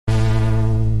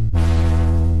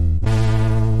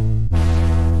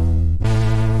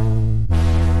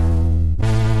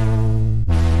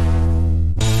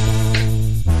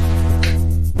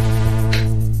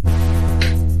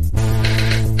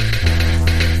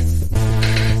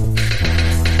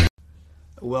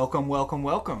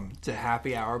Welcome to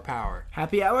Happy Hour Power.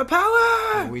 Happy Hour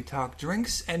Power! Where we talk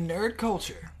drinks and nerd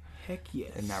culture. Heck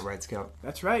yes. Isn't that right, Scout?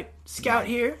 That's right. Scout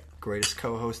here. Greatest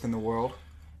co-host in the world.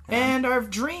 And our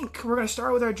drink, we're going to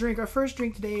start with our drink. Our first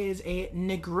drink today is a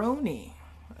Negroni.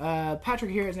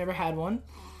 Patrick here has never had one.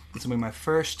 This will be my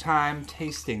first time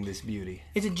tasting this beauty.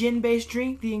 It's a gin-based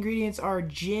drink. The ingredients are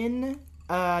gin.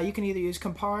 You can either use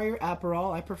Campari or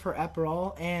Aperol. I prefer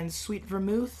Aperol. And sweet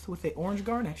vermouth with an orange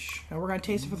garnish. And we're going to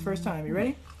taste it for the first time. You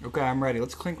ready? Okay, I'm ready.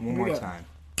 Let's clink one more time.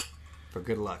 For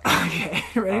good luck. Okay,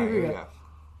 ready? Right, here we go.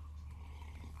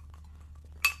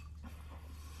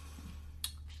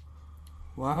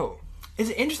 Whoa. It's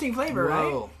an interesting flavor,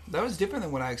 right? That was different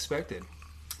than what I expected.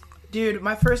 Dude,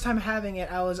 my first time having it,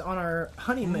 I was on our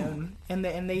honeymoon, and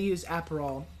they used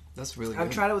Aperol. That's really good. I've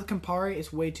tried it with Campari.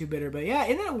 It's way too bitter. But yeah,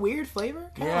 isn't it a weird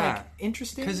flavor? Kind of like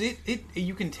interesting. Because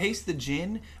you can taste the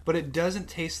gin, but it doesn't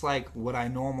taste like what I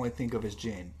normally think of as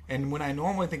gin. And when I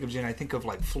normally think of gin, I think of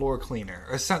like floor cleaner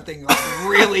or something like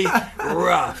really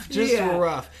rough. Just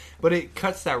rough. But it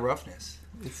cuts that roughness.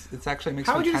 It's actually makes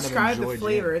me kind of enjoy gin. How would you describe the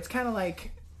flavor? It's kind of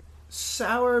like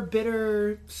sour,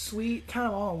 bitter, sweet, kind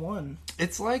of all in one.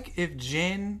 It's like if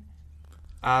gin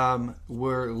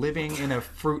were living in a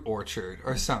fruit orchard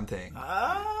or something.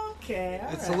 Okay,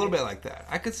 it's a little bit like that.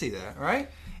 I could see that, right?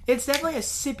 It's definitely a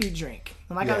sippy drink.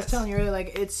 Like I was telling you earlier,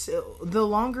 like it's the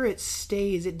longer it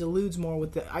stays, it dilutes more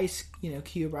with the ice,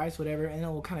 cube or ice, whatever, and it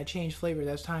will kind of change flavor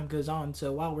as time goes on.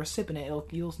 So while we're sipping it,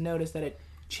 you'll notice that it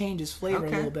changes flavor a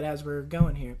little bit as we're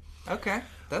going here. Okay,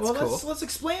 that's cool. Let's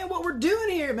explain what we're doing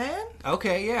here, man.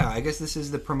 Okay, yeah. I guess this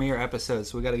is the premiere episode,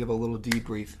 so we got to give a little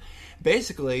debrief.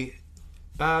 Basically,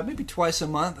 maybe twice a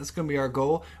month, that's going to be our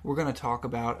goal. We're going to talk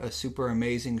about a super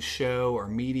amazing show or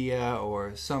media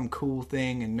or some cool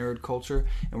thing in nerd culture,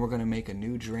 and we're going to make a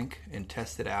new drink and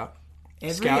test it out.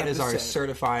 Scout is our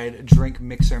certified drink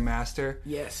mixer master.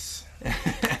 Yes.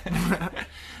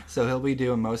 So he'll be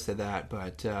doing most of that,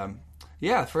 but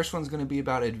the first one's going to be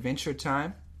about Adventure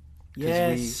Time.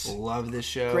 Yes. We love this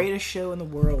show. Greatest show in the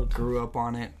world. Grew up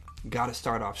on it. Got to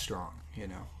start off strong,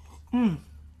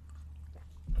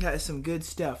 That is some good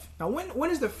stuff. Now, when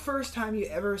is the first time you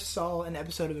ever saw an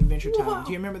episode of Adventure Time? Whoa.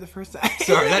 Do you remember the first time?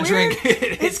 Sorry, that drink.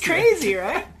 It's crazy,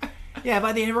 right? Yeah,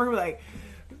 by the end, we're going to be like,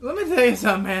 let me tell you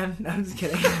something, man. No, I'm just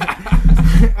kidding. All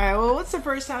right, well, what's the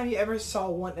first time you ever saw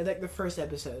like the first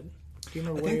episode? Do you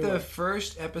remember I think the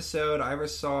first episode I ever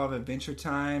saw of Adventure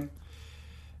Time,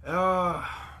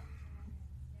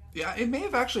 it may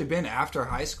have actually been after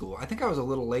high school. I think I was a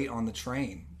little late on the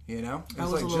train, It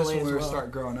was like just when we were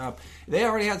starting growing up. They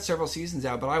already had several seasons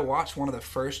out, but I watched one of the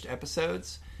first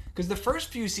episodes. Because the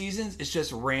first few seasons is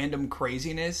just random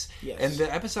craziness. Yes. And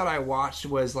the episode I watched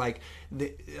was like,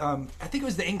 I think it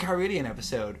was the Enchiridion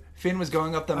episode. Finn was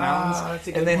going up the mountains,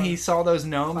 and then he saw those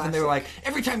gnomes, and they were like,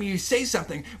 every time you say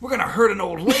something, we're going to hurt an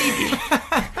old lady. And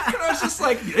I was just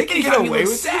like, they can get away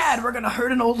with sad. We're going to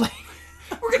hurt an old lady.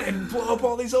 We're going to blow up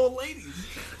all these old ladies.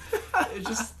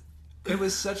 It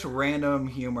was such random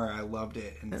humor. I loved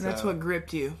it. And that's what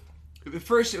gripped you. At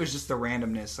first, it was just the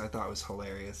randomness I thought was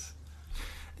hilarious.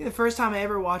 I think the first time I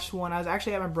ever watched one, I was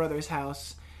actually at my brother's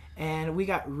house, and we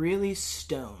got really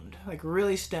stoned.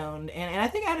 And I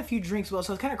think I had a few drinks well,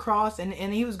 so I was kind of cross, and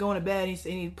he was going to bed, and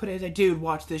he put it, he's like, dude,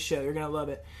 watch this show. You're going to love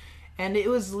it. And it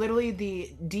was literally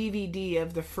the DVD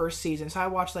of the first season. So I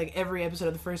watched like every episode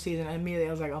of the first season, and immediately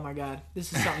I was like, oh my God,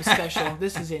 this is something special.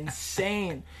 This is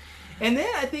insane. And then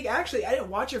I think, actually, I didn't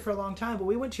watch it for a long time, but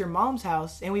we went to your mom's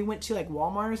house, and we went to like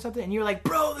Walmart or something, and you were like,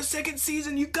 bro, the second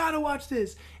season, you gotta watch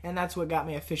this. And that's what got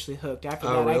me officially hooked. After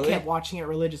that, really? I kept watching it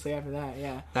religiously after that,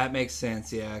 yeah. That makes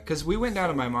sense, yeah. Because we went down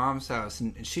to my mom's house,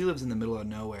 and she lives in the middle of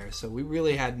nowhere, so we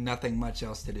really had nothing much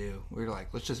else to do. We were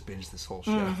like, let's just binge this whole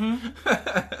show.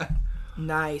 Mm-hmm.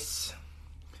 Nice.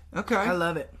 Okay. I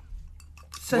love it.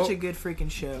 Such a good freaking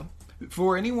show.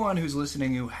 For anyone who's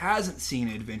listening who hasn't seen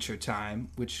Adventure Time,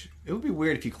 which it would be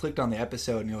weird if you clicked on the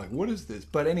episode and you're like, what is this?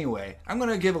 But anyway, I'm going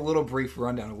to give a little brief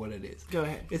rundown of what it is. Go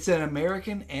ahead. It's an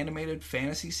American animated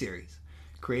fantasy series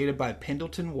created by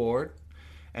Pendleton Ward.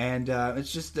 And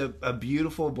it's just a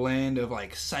beautiful blend of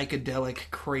like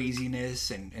psychedelic craziness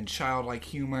and childlike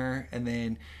humor. And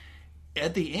then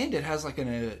at the end, it has like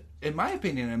in my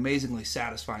opinion, an amazingly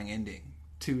satisfying ending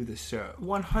to the show.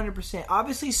 100%.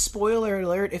 Obviously, spoiler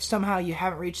alert if somehow you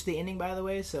haven't reached the ending, by the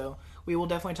way, so we will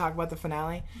definitely talk about the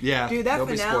finale. Yeah. Dude, that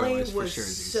finale was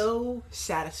so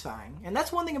satisfying. And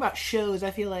that's one thing about shows.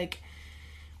 I feel like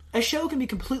a show can be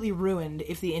completely ruined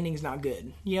if the ending's not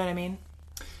good. You know what I mean?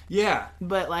 Yeah.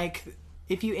 But like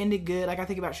if you end it good, like I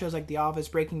think about shows like The Office,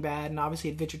 Breaking Bad, and obviously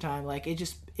Adventure Time, like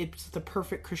it's the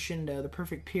perfect crescendo, the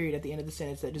perfect period at the end of the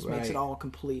sentence that just makes it all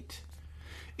complete.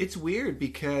 It's weird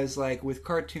because, like, with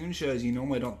cartoon shows, you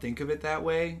normally don't think of it that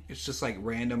way. It's just, like,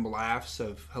 random laughs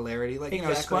of hilarity. Like, you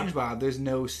know, SpongeBob, there's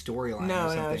no storyline or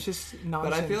something. No, it's just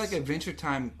nonsense. But I feel like Adventure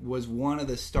Time was one of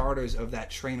the starters of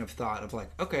that train of thought of, like,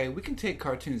 okay, we can take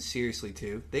cartoons seriously,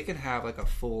 too. They can have, like, a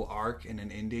full arc and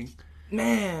an ending.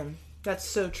 Man, that's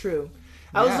so true.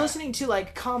 I was listening to,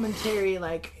 like, commentary,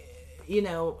 like, you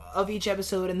know, of each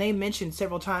episode, and they mentioned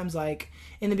several times, like,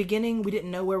 in the beginning, we didn't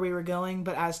know where we were going,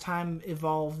 but as time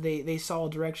evolved, they saw a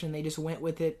direction, they just went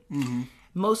with it. Mm-hmm.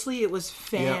 Mostly it was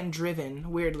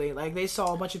fan-driven, weirdly. Like, they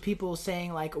saw a bunch of people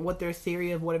saying, like, what their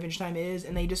theory of what Adventure Time is,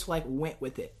 and they just, like, went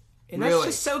with it. And that's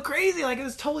just so crazy. Like, it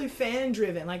was totally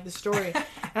fan-driven, like, the story.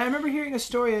 And I remember hearing a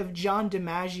story of John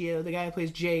DiMaggio, the guy who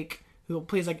plays Jake, who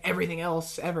plays like everything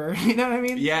else ever. You know what I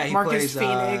mean? Yeah, he Marcus plays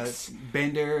Phoenix,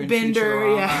 Bender, and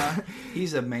Futurama. Yeah,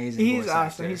 he's amazing. He's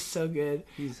awesome. Actor. He's so good.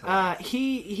 He's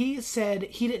he said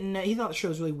he didn't know. He thought the show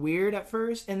was really weird at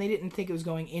first, and they didn't think it was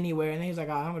going anywhere. And then he was like,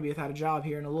 "Oh, I'm gonna be without a job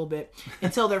here in a little bit."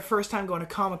 Until their first time going to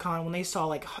Comic-Con, when they saw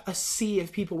like a sea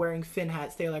of people wearing Finn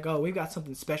hats, they're like, "Oh, we've got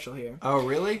something special here." Oh,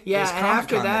 really? Yeah, and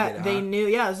after that, they knew.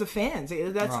 Yeah, it was the fans.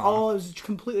 That's all. It was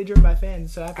completely driven by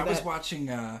fans. So after I was watching.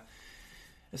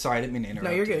 Sorry, I didn't mean to interrupt.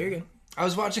 No, you're good. You're good. I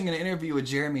was watching an interview with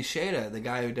Jeremy Shada, the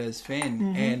guy who does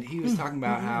Finn, and he was talking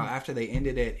about how after they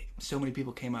ended it, so many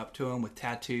people came up to him with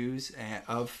tattoos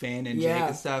of Finn and Jake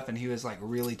and stuff, and he was like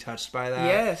really touched by that.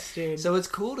 Yes, dude. So it's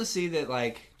cool to see that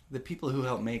like the people who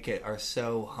helped make it are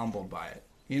so humbled by it.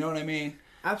 You know what I mean?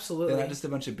 Absolutely. They're not just a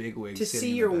bunch of bigwigs. To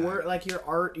see your work, like your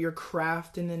art, your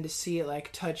craft, and then to see it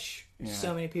like touch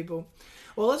so many people.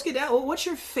 Well, let's get down. Well, what's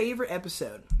your favorite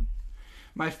episode?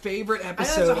 My favorite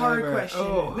episode. I know that's a hard ever. question.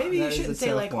 Oh, Maybe you shouldn't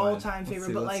say like one. all-time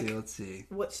favorite, but like let's see.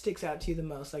 What sticks out to you the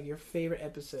most? Like your favorite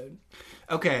episode.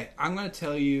 Okay, I'm gonna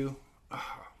tell you.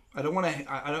 I don't want to.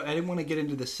 I didn't want to get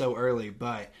into this so early,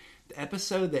 but the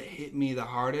episode that hit me the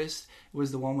hardest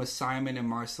was the one with Simon and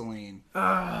Marceline,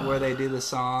 where they do the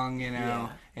song, you know,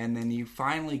 and then you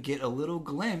finally get a little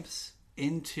glimpse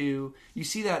into. You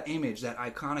see that image, that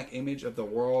iconic image of the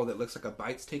world that looks like a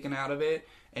bite's taken out of it.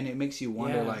 And it makes you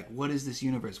wonder, like, what is this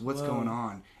universe? What's going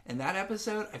on? And that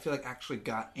episode, I feel like, actually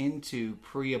got into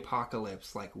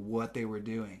pre-apocalypse, like, what they were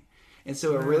doing. And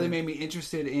so it really made me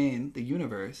interested in the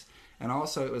universe. And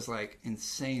also, it was, like,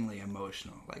 insanely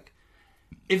emotional. Like,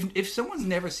 if someone's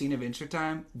never seen Adventure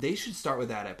Time, they should start with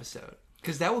that episode.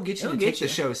 Because that will get you to take the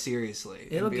show seriously.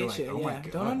 It'll get you, oh my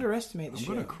God, don't underestimate the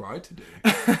show. I'm going to cry today.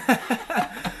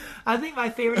 I think my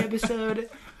favorite episode,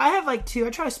 I have like two. I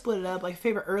try to split it up, like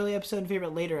favorite early episode and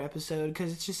favorite later episode,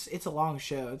 because it's a long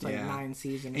show. It's like 9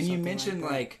 seasons. And you mentioned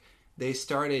like they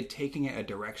started taking it a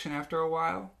direction after a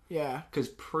while. Yeah. Because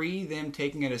pre them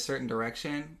taking it a certain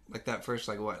direction, like that first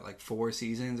like 4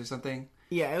 seasons or something.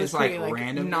 Yeah, it was pretty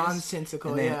like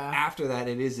nonsensical. And then after that,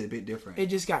 it is a bit different. It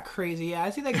just got crazy. Yeah, I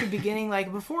think like the beginning,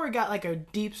 like before it got like a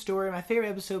deep story. My favorite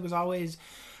episode was always,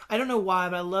 I don't know why,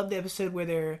 but I love the episode where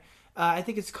they're. I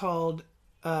think it's called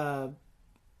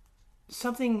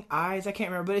something eyes. I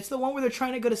can't remember, but it's the one where they're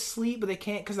trying to go to sleep, but they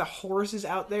can't because the horse is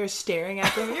out there staring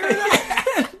at them. You remember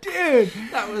that? Dude,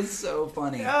 that was so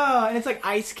funny. Oh, and it's like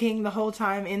Ice King the whole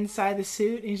time inside the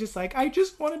suit, and he's just like, I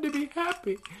just wanted to be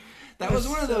happy. That was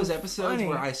one of those episodes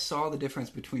where I saw the difference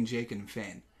between Jake and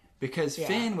Finn. Because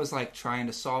Finn was like trying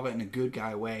to solve it in a good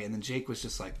guy way, and then Jake was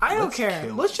just like, I don't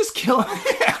care. Let's just kill him.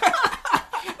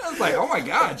 I was like, oh my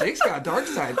God, Jake's got a dark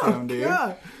side to him, dude.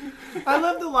 Yeah. I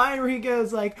love the line where he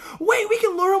goes like, wait, we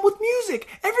can lure him with music.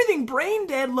 Everything brain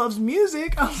dead loves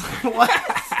music. I was like,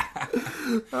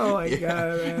 what? Oh my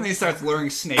God, man. And he starts luring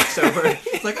snakes over.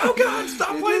 It's like, oh God,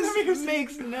 stop playing the music. It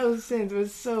makes no sense. It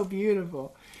was so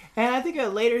beautiful. And I think a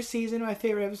later season, my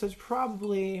favorite episode is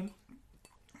probably...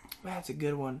 That's a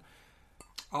good one.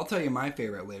 I'll tell you my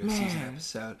favorite later season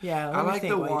episode. Yeah, I like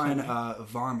the one,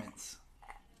 Varmints.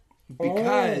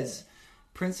 Because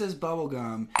Princess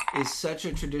Bubblegum is such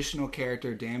a traditional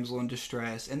character, damsel in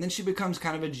distress. And then she becomes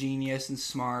kind of a genius and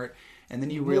smart. And then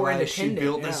you realize she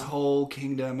built this whole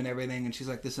kingdom and everything. And she's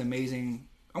like this amazing,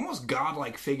 almost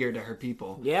godlike figure to her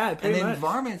people. Yeah, pretty much. And then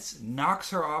Varmints knocks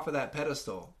her off of that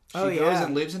pedestal. She goes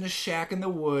and lives in a shack in the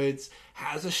woods,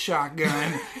 has a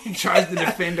shotgun, and tries to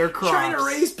defend her crops. Trying to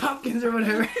raise pumpkins or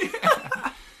whatever.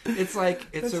 It's like,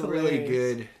 it's a really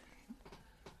good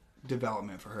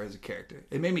development for her as a character.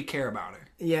 It made me care about her.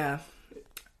 Yeah.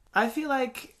 I feel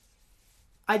like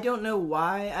I don't know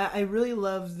why. I really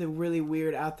love the really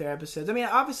weird out there episodes. I mean,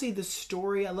 obviously the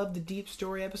story, I love the deep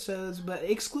story episodes, but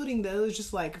excluding those,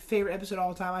 just like favorite episode of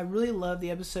all time, I really love the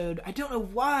episode, I don't know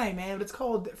why, man, but it's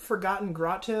called Forgotten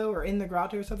Grotto or In the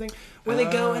Grotto or something, where they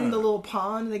go in the little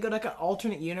pond and they go to like an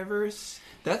alternate universe.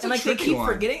 That's and a like tricky they keep one.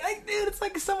 forgetting. Like, dude, it's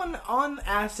like someone on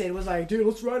acid was like, dude,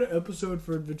 let's write an episode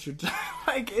for Adventure Time.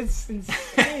 Like, it's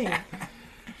insane.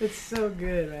 It's so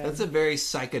good, man. That's a very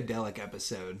psychedelic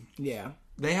episode. Yeah.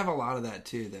 They have a lot of that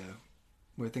too, though,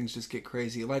 where things just get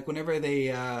crazy. Like whenever they,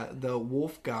 the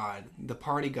wolf god, the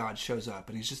party god shows up,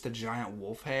 and he's just a giant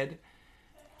wolf head.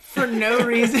 For no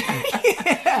reason.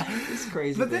 Yeah. It's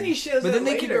crazy. But then he shows up But then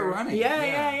they later. keep it running.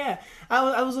 Yeah.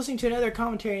 I was listening to another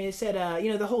commentary, and it said,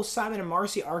 the whole Simon and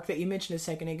Marcy arc that you mentioned a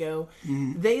second ago,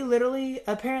 they literally,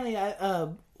 apparently,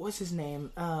 what's his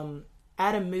name?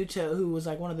 Adam Muto, who was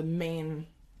like one of the main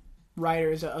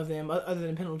writers of them, other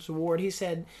than Pendleton's Ward, he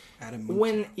said Adam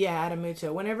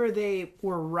Muto. whenever they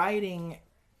were writing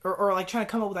or like trying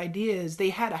to come up with ideas, they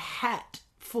had a hat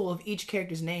full of each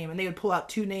character's name, and they would pull out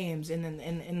two names, and then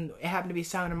and it happened to be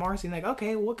Simon and Marcy, and like,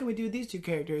 okay, well, what can we do with these two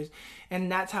characters?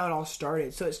 And that's how it all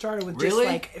started. So it started with just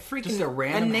like freaking just a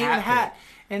random name hat.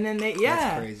 And then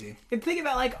That's crazy. And think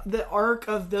about like the arc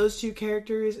of those two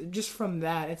characters. Just from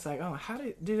that, it's like, oh, how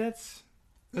did dude?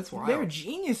 That's wild. They're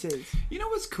geniuses. You know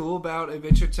what's cool about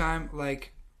Adventure Time?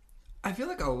 Like, I feel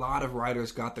like a lot of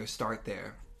writers got their start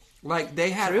there. Like,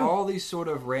 they had all these sort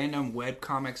of random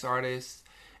webcomics artists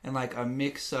and, like, a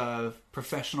mix of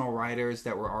professional writers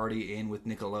that were already in with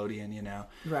Nickelodeon, you know?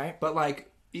 Right. But,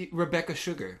 like, Rebecca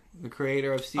Sugar, the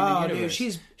creator of Steven Universe. Dude,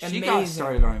 she's amazing. She got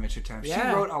started on Adventure Time. Yeah.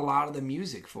 She wrote a lot of the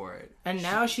music for it. And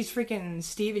now she's freaking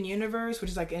Steven Universe, which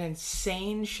is like an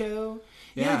insane show.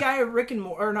 You know Yeah. the guy Rick and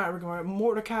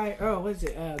Mordecai. Oh, what is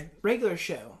it? Regular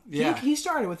Show. Yeah. He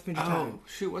started with Adventure Time. Oh,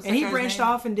 shoot, what's and that he guy's branched name?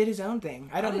 off and did his own thing.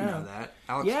 I don't didn't know. know that.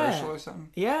 Alex Yeah. Herschel or something?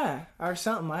 Yeah, or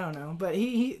something. I don't know. But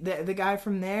the guy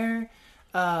from there,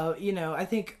 I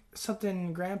think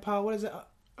something Grandpa. What is it?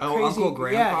 Oh, Crazy. Uncle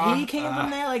Grandpa? Yeah, he came from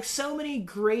there. Like so many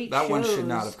great That shows. one should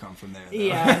not have come from there, though.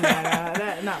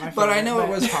 Yeah, not my favorite. But I know it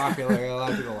was popular. A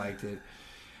lot of people liked it.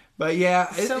 But yeah,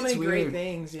 so it's many weird. great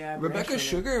things. Yeah, Rebecca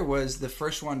Sugar was the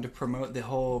first one to promote the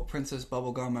whole Princess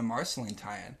Bubblegum and Marceline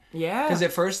tie-in. Yeah, Because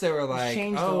at first they were like,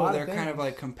 changed a lot of they're kind of things.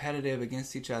 like competitive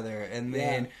against each other. And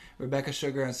then Rebecca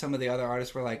Sugar and some of the other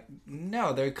artists were like,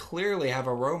 no, they clearly have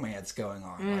a romance going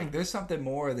on. Like, there's something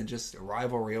more than just a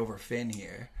rivalry over Finn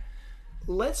here.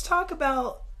 Let's talk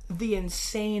about the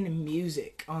insane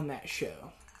music on that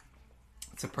show.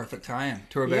 It's a perfect tie-in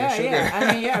to Rebecca Sugar. Yeah.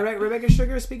 I mean, Rebecca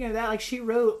Sugar, speaking of that, like she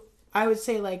wrote, I would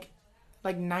say like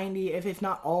 90, if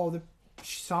not all the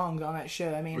songs on that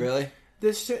show. I mean, Really?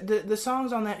 The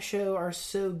songs on that show are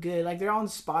so good. Like they're on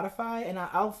Spotify, and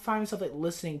I'll find myself like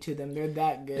listening to them. They're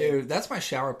that good. Dude, that's my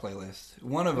shower playlist.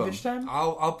 One of them. Adventure Time?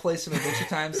 I'll play some Adventure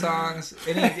Time songs.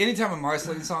 Anytime a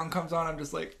Marceline song comes on, I'm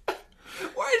just like,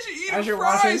 why did you As eat you're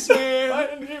fries, watching, man? why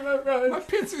didn't you eat my fries? My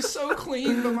pits are so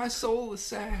clean, but my soul is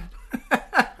sad.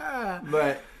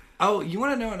 But, you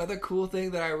want to know another cool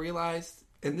thing that I realized?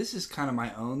 And this is kind of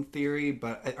my own theory,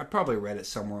 but I probably read it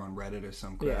somewhere on Reddit or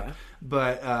some crap. Yeah.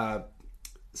 But,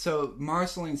 so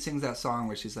Marceline sings that song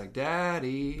where she's like,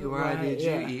 Daddy, why Right, did you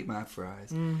yeah. eat my fries?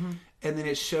 Mm-hmm. And then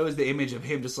it shows the image of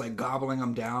him just like gobbling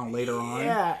them down later on.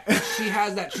 Yeah. She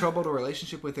has that troubled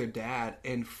relationship with her dad,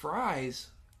 and fries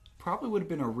probably would have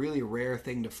been a really rare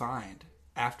thing to find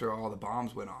after all the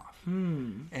bombs went off.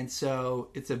 And so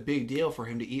it's a big deal for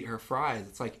him to eat her fries.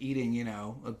 It's like eating,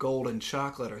 a golden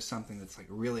chocolate or something that's like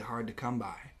really hard to come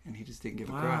by, and he just didn't give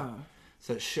a crap. Wow.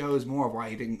 So it shows more of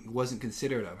why he wasn't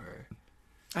considerate of her.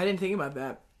 I didn't think about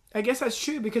that. I guess that's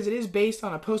true because it is based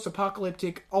on a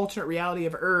post-apocalyptic alternate reality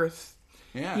of Earth.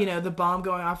 Yeah. The bomb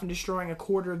going off and destroying a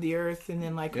quarter of the Earth, and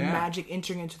then magic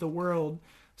entering into the world.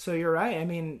 So you're right. I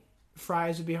mean,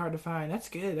 fries would be hard to find. That's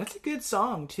good. That's a good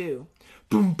song too.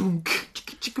 Boom boom,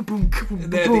 chicka boom, boom,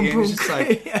 And then at boom, the end, boom. it's just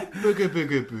like, Yeah. booga,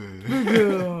 booga,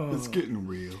 boo. It's getting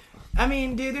real. I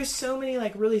mean, dude, there's so many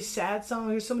like really sad songs.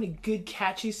 There's so many good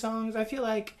catchy songs. I feel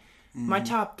like my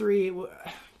top three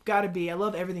gotta be. I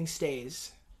love Everything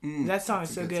Stays. That song is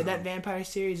so good. That Vampire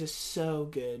series is so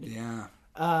good. Yeah.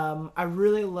 I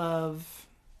really love.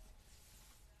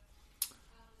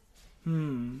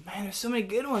 Man, there's so many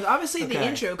good ones. Obviously, the Okay.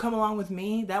 intro, "Come Along with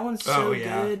Me," that one's so Oh,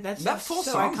 yeah. good. That full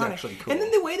so song's iconic. actually cool. And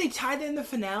then the way they tied in the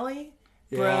finale,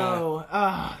 bro.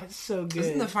 Oh, that's so good.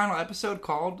 Isn't the final episode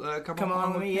called Come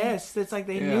Along with Me? Yes, it's like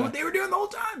they knew what they were doing the whole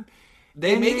time.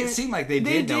 They And make then- it seem like they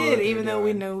They did know what did, even were though we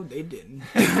doing. know they didn't.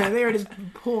 They were just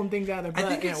pulling things out of their butt. I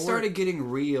think and it worked. started getting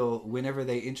real whenever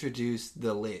they introduced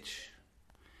the Lich.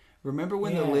 Remember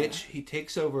when the Yeah. Lich, he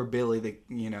takes over Billy,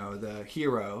 the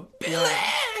hero.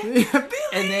 Billy!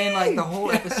 And then, like, the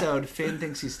whole episode, Finn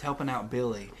thinks he's helping out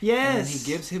Billy. Yes. And then he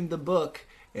gives him the book,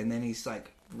 and then he's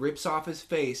like, rips off his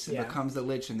face and Yeah. becomes the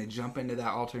Lich, and they jump into that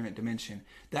alternate dimension.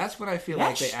 That's when I feel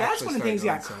like they actually That's when start things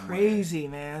going got somewhere. crazy,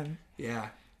 man. Yeah.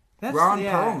 That's, Ron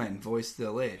yeah. Perlman voiced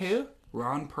the Lich. Who?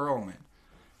 Ron Perlman.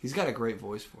 He's got a great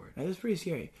voice for it. That was pretty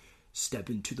scary. Step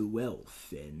into the well,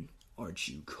 Finn. Aren't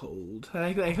you cold?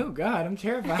 Like, oh God, I'm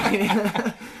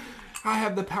terrified. I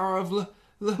have the power of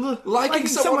liking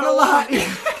someone a lot.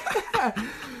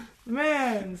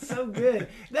 Man, so good.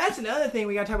 That's another thing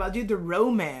we gotta talk about, dude. The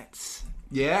romance,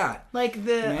 Yeah. like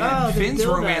the Man, the Finn's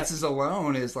build-up. romances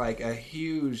alone is like a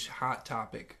huge hot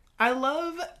topic. I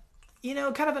love,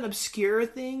 kind of an obscure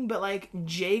thing, but like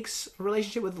Jake's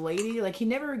relationship with Lady, like he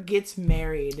never gets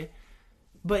married,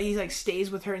 but he like stays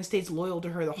with her and stays loyal to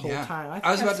her the whole time. I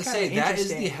was about to that's say kinda that is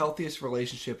the interesting. healthiest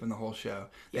relationship in the whole show.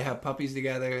 They have puppies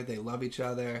together. They love each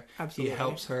other. Absolutely. He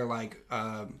helps her like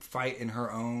fight in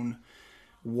her own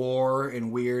war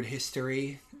and weird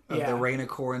history of Yeah. the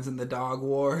Rainicorns and the Dog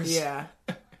Wars. Yeah.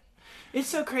 It's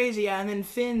so crazy, yeah. And then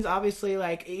Finn's obviously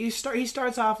like he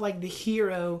starts off like the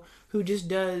hero who just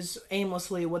does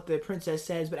aimlessly what the princess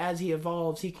says, but as he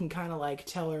evolves, he can kind of like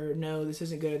tell her, no, this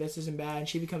isn't good, this isn't bad, and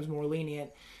she becomes more lenient.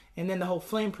 And then the whole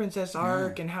Flame Princess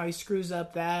arc and how he screws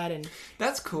up that, and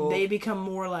That's cool. they become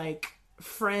more like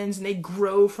friends and they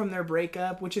grow from their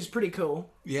breakup, which is pretty cool.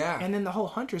 Yeah. And then the whole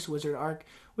Huntress Wizard arc,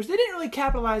 which they didn't really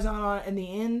capitalize on in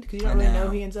the end because you don't really know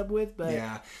who he ends up with. But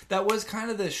yeah, that was kind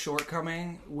of the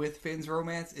shortcoming with Finn's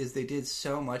romance is they did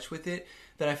so much with it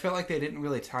that I felt like they didn't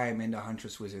really tie him into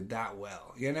Huntress Wizard that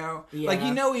well. You know, like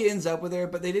he ends up with her,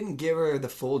 but they didn't give her the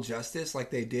full justice like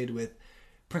they did with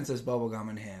Princess Bubblegum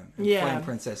and him, and Flame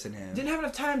Princess and him. Didn't have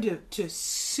enough time to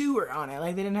sue her on it.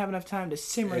 Like they didn't have enough time to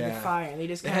simmer the fire. They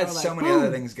just They kind had of so like, many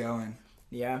other things going.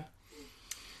 Yeah.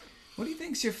 What do you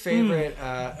think's your favorite?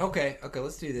 Okay,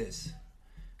 let's do this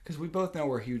because we both know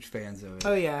we're huge fans of it.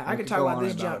 Oh yeah, I We could could talk go about on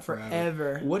this about jump it forever.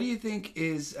 forever. What do you think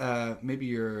is maybe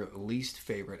your least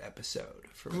favorite episode?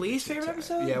 Least favorite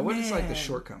episode? Yeah, what is like the Man.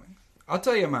 shortcoming? I'll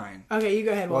tell you mine. Okay, you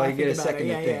go ahead while Well, I you think get a about second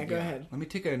it. to Yeah, think. go ahead. Let me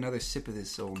take another sip of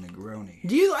this old Negroni.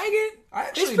 Do you like it? I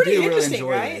actually It's pretty do really interesting,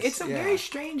 enjoy right? this. It's a Yeah. very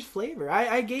strange flavor.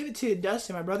 I gave it to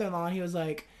Dustin, my brother-in-law, and he was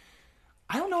like,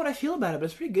 I don't know what I feel about it, but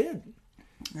it's pretty good.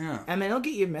 Yeah. I mean, it'll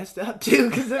get you messed up, too,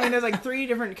 because, I mean, there's like 3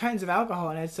 different kinds of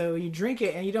alcohol in it, so you drink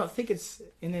it, and you don't think it's...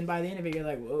 And then by the end of it, you're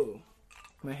like, whoa,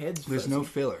 my head's There's fuzzy. no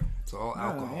filler. It's all Oh,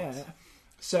 alcohol. yeah.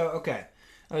 So, okay.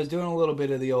 I was doing a little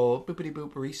bit of the old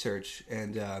boopity-boop research,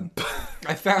 and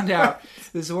I found out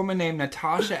this woman named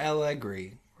Natasha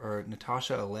Allegri, or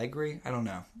Natasha Allegri? I don't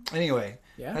know. Anyway,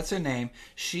 that's her name.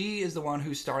 She is the one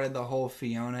who started the whole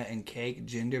Fiona and Cake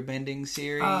gender bending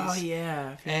series. Oh,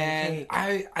 yeah. And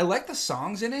I like the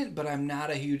songs in it, but I'm not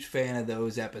a huge fan of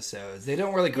those episodes. They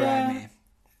don't really grab me.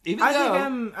 Even I though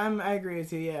think I agree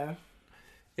with you, yeah.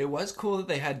 it was cool that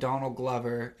they had Donald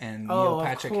Glover and Oh, Neil of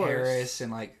Patrick course. Harris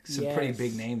and like some pretty Yes.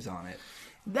 big names on it.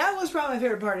 That was probably my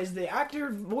favorite part is the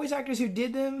voice actors who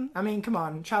did them. I mean, come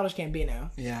on, Childish Gambino.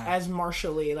 Yeah. As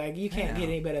Marshall Lee. Like, you can't get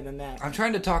any better than that. I'm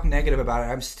trying to talk negative about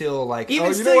it. I'm still like, Even oh,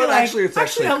 you still, know what? you're like, Actually, it's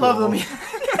actually I cool. love them.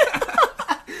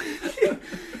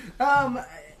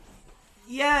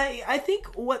 Yeah, I think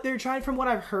what they're trying, from what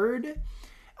I've heard,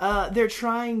 they're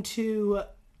trying to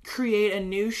create a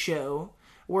new show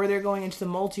where they're going into the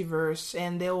multiverse,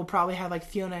 and they'll probably have like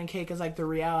Fiona and Cake as like the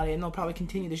reality, and they'll probably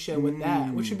continue the show with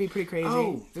that, which would be pretty crazy.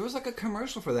 Oh, there was like a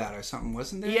commercial for that or something,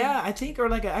 wasn't there? Yeah, I think, or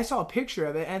like I saw a picture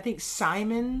of it, and I think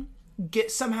Simon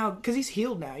gets somehow, because he's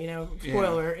healed now,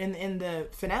 spoiler, in the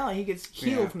finale, he gets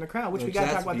healed from the crown, which we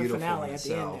gotta talk about the finale at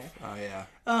the end there. Oh,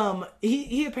 yeah.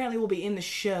 He apparently will be in the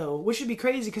show, which would be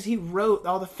crazy because he wrote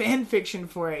all the fan fiction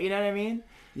for it, you know what I mean?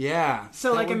 Yeah. So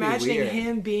that like would be imagining weird.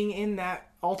 him being in that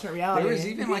alternate reality. There was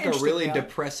it'd even be like a interesting really reality.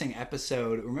 depressing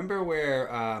episode. Remember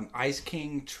where Ice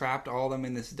King trapped all of them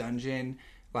in this dungeon?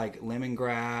 Like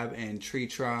Lemongrab and Tree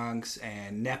Trunks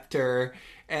and Nepter.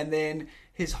 And then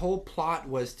his whole plot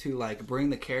was to like bring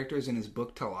the characters in his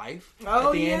book to life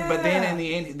at the end. But then in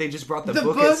the end, they just brought the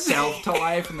book itself to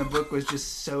life. And the book was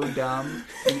just so dumb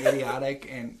and idiotic.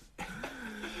 And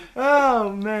Oh,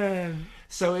 man.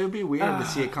 so it would be weird to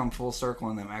see it come full circle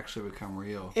and them actually become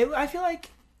real. I feel like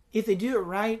if they do it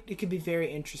right, it could be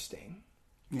very interesting.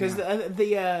 Because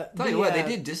Tell you what, they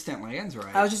did Distant Lands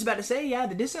right. I was just about to say,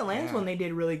 the Distant Lands one they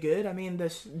did really good. I mean, the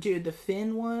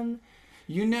Finn one,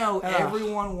 You know,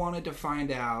 everyone wanted to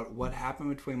find out what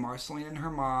happened between Marceline and her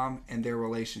mom and their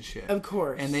relationship. Of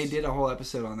course. And they did a whole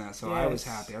episode on that, so I was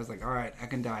happy. I was like, all right, I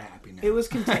can die happy now. It was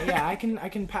content. Yeah, I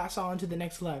can pass on to the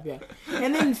next life. Yeah.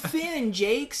 And then Finn and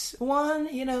Jake's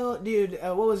one, you know, dude,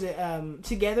 what was it?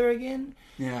 Together Again?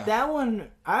 Yeah. That one,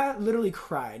 I literally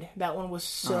cried. That one was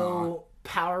so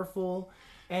powerful.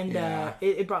 And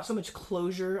it brought so much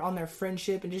closure on their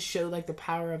friendship and just showed like the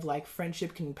power of like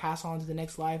friendship can pass on to the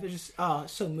next life. It's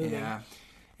just so moving. Yeah.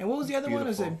 And what was the other one?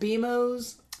 Was it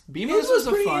BMO's? BMO's was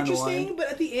a pretty fun interesting, one.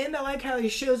 But at the end, I like how he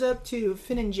shows up to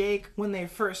Finn and Jake when they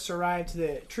first arrived to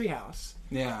the treehouse.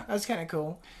 Yeah. That was kind of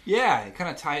cool. Yeah, it kind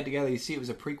of tied together. You see it was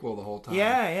a prequel the whole time.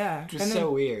 Yeah. Just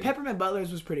so weird. Peppermint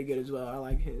Butler's was pretty good as well. I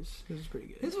like his. His was pretty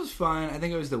good. His was fun. I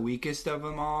think it was the weakest of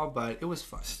them all, but it was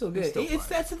fun. Still good.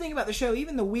 That's the thing about the show.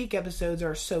 Even the weak episodes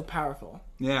are so powerful.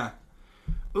 Yeah.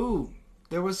 Ooh,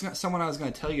 there was someone I was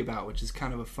going to tell you about, which is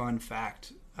kind of a fun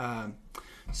fact.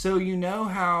 So you know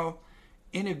how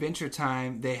in Adventure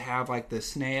Time they have like the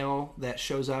snail that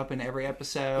shows up in every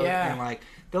episode, and like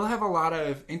they'll have a lot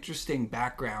of interesting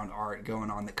background art going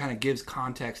on that kind of gives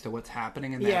context to what's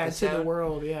happening in the episode. To the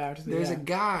world. There's a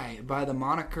guy by the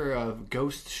moniker of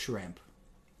Ghost Shrimp.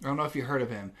 I don't know if you heard of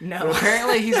him. No. But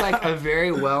apparently he's like a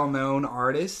very well-known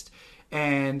artist,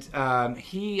 and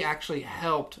he actually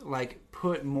helped like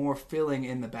put more filling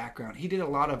in the background. He did a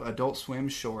lot of Adult Swim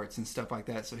shorts and stuff like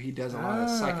that, so he does a lot of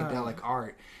psychedelic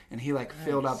art, and he like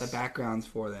filled out the backgrounds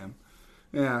for them.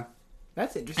 Yeah.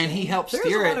 That's interesting. And he helped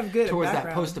steer it towards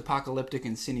that post-apocalyptic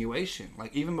insinuation.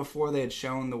 Like even before they had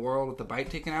shown the world with the bite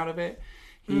taken out of it,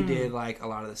 he did like a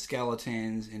lot of the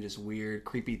skeletons and just weird,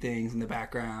 creepy things in the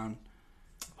background.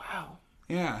 Wow.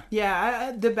 Yeah.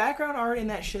 Yeah, the background art in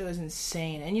that show is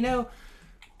insane. And you know,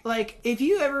 like, if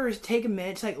you ever take a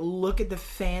minute to, like, look at the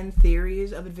fan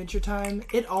theories of Adventure Time,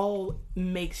 it all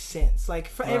makes sense. Like,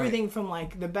 for everything from,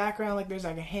 like, the background, like, there's,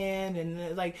 like, a hand,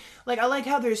 and, like, I like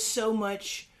how there's so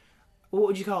much, what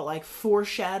would you call it, like,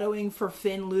 foreshadowing for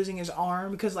Finn losing his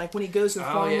arm, because, like, when he goes to the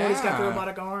farm world, he's got the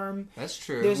robotic arm. That's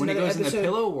true. When he goes in the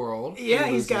pillow world,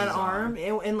 he's got an arm.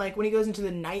 And, like, when he goes into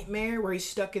the nightmare, where he's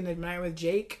stuck in the nightmare with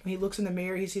Jake, when he looks in the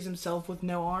mirror, he sees himself with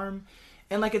no arm.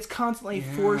 And, like, it's constantly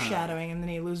foreshadowing, and then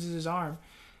he loses his arm.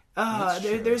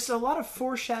 There's a lot of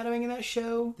foreshadowing in that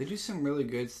show. They do some really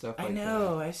good stuff like that. I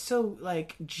know. It's so,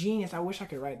 like, genius. I wish I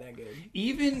could write that good.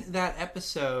 Even that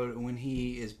episode when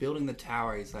he is building the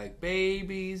tower, he's like,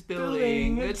 baby's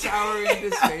building the tower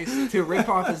into space to rip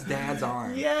off his dad's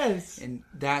arm. Yes. And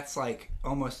that's, like,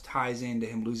 almost ties into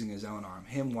him losing his own arm.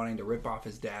 Him wanting to rip off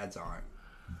his dad's arm.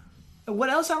 What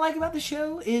else I like about the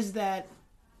show is that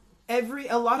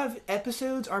a lot of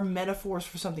episodes are metaphors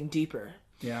for something deeper.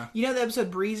 Yeah. You know the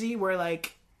episode Breezy where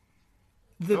like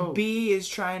the bee is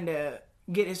trying to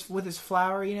get his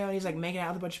flower, you know, and he's like making out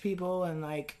with a bunch of people and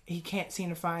like he can't seem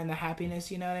to find the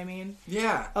happiness, you know what I mean?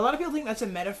 Yeah. A lot of people think that's a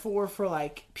metaphor for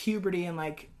like puberty and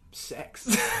like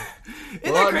sex.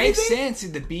 Well, it makes sense.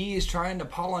 The bee is trying to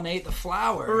pollinate the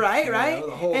flower. Right. The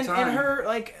whole time. And her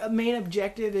like main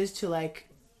objective is to like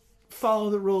follow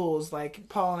the rules, like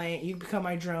pollinate, you become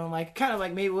my drone, like kind of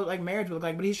like maybe what like marriage would look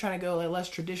like, but he's trying to go a less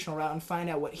traditional route and find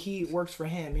out what works for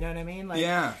him, you know what I mean? Like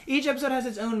each episode has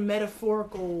its own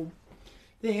metaphorical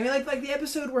thing. I mean like the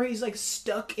episode where he's like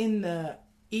stuck in the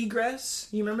egress,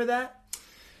 you remember that?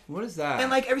 What is that? And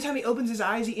like every time he opens his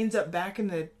eyes he ends up back in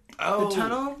the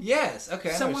tunnel. Yes,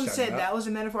 okay. Someone said that was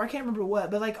a metaphor. I can't remember what,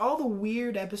 but like all the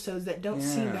weird episodes that don't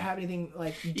seem to have anything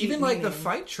like deep even like meaning. the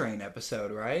Fight Train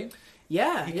episode, right?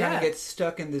 Yeah, he kind of gets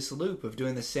stuck in this loop of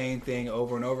doing the same thing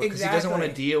over and over because he doesn't want to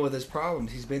deal with his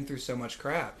problems. He's been through so much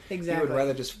crap. Exactly. He would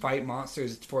rather just fight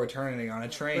monsters for eternity on a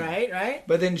train. Right.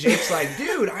 But then Jake's like,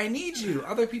 dude, I need you.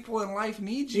 Other people in life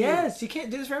need you. Yes, you can't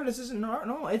do this forever. This isn't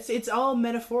normal. It's all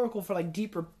metaphorical for like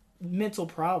deeper mental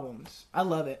problems. I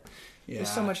love it. Yeah.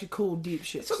 There's so much cool, deep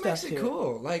shit. That's what makes it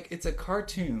cool. Like, it's a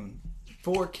cartoon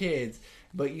for kids.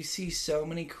 But you see so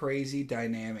many crazy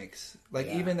dynamics. Like,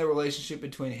 even the relationship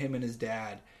between him and his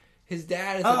dad. His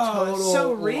dad is a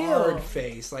total lard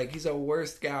face. Like, he's a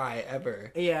worst guy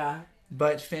ever. Yeah.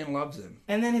 But Finn loves him.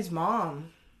 And then his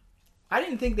mom. I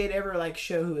didn't think they'd ever, like,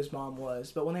 show who his mom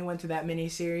was. But when they went to that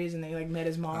mini-series and they, like, met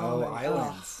his mom.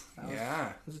 Islands.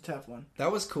 It was a tough one.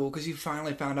 That was cool because you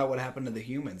finally found out what happened to the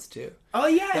humans, too. Oh,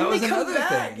 yeah. That was another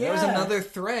thing. Yeah. That was another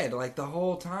thread, like, the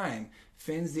whole time.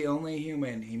 Finn's the only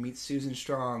human. He meets Susan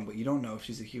Strong, but you don't know if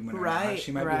she's a human or not.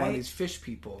 She might be one of these fish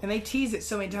people. And they tease it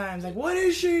so many times. Like, what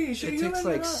is she? It takes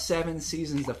like 7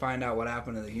 seasons to find out what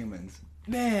happened to the humans.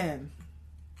 Man.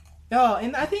 Oh,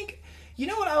 and I think, you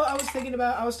know what I was thinking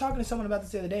about? I was talking to someone about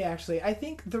this the other day, actually. I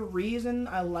think the reason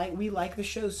we like the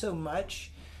show so much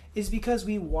is because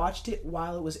we watched it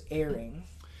while it was airing.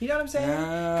 You know what I'm saying?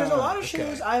 Because a lot of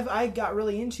shows I got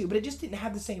really into, but it just didn't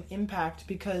have the same impact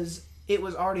because it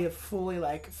was already a fully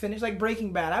like finished. Like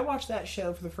Breaking Bad, I watched that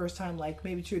show for the first time like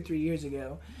maybe 2 or 3 years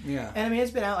ago. Yeah. And I mean,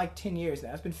 it's been out like 10 years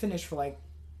now. It's been finished for like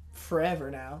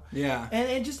forever now. Yeah. And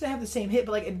it just didn't have the same hit.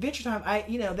 But like Adventure Time,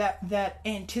 that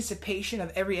anticipation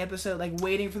of every episode, like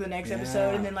waiting for the next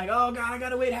episode, and then like, oh god, I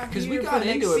gotta wait half a year because we got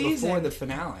into it season. Before the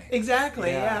finale. Exactly.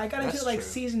 Yeah, I got into that's it like true.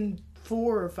 season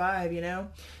 4 or 5,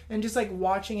 and just like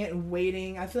watching it and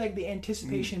waiting. I feel like the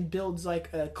anticipation builds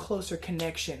like a closer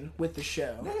connection with the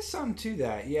show. There's something to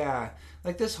that, yeah.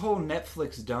 Like this whole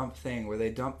Netflix dump thing where they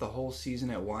dump the whole season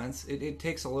at once, it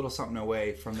takes a little something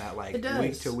away from that like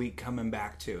week to week coming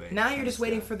back to it. Now you're just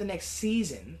waiting for the next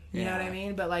season. You know what I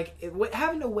mean? But like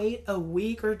having to wait a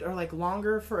week or like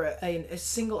longer for a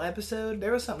single episode,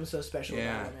 there was something so special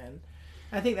about it, man.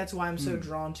 I think that's why I'm so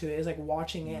drawn to it. Is like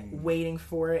watching it, waiting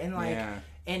for it, and like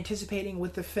anticipating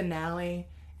with the finale,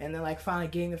 and then like finally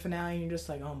getting the finale, and you're just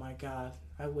like, oh my god,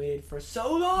 I waited for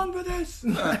so long for this.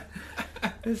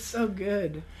 It's so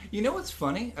good. You know what's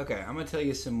funny? Okay, I'm gonna tell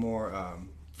you some more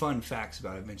fun facts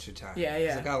about Adventure Time. Yeah.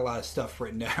 'Cause I got a lot of stuff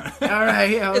written down. All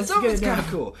right, yeah, it's kind of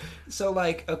cool. So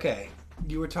like, okay.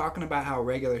 You were talking about how a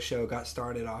regular show got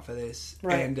started off of this,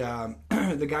 right? And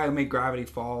the guy who made Gravity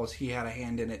Falls, he had a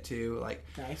hand in it too. Like,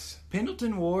 nice.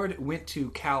 Pendleton Ward went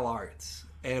to Cal Arts,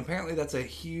 and apparently that's a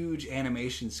huge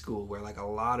animation school where like a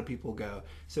lot of people go.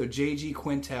 So J.G.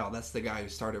 Quintel, that's the guy who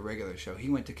started regular show. He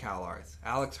went to Cal Arts.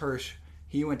 Alex Hirsch,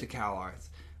 he went to Cal Arts.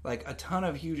 Like a ton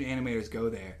of huge animators go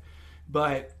there,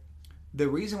 but the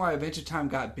reason why Adventure Time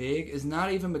got big is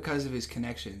not even because of his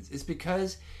connections. It's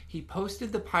because he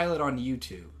posted the pilot on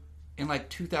YouTube in like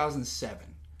 2007.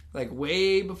 Like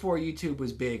way before YouTube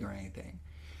was big or anything.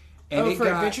 And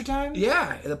Adventure Time?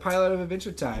 Yeah, the pilot of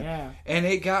Adventure Time. Yeah. And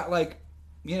it got like,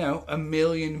 1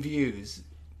 million views.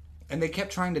 And they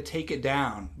kept trying to take it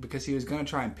down because he was going to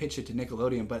try and pitch it to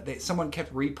Nickelodeon, but someone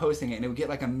kept reposting it, and it would get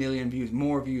like 1 million views,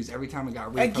 more views every time it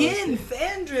got reposted. Again,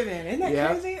 fan-driven. Isn't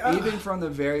that crazy? Oh. Even from the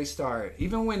very start.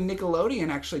 Even when Nickelodeon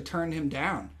actually turned him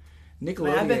down.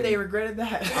 Nickelodeon. Man, I bet they regretted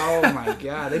that. Oh my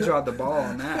god, they dropped the ball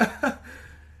on that.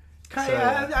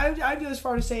 I'd go as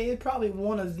far to say it's probably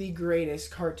one of the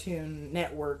greatest Cartoon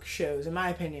Network shows, in my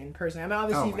opinion, personally. I mean,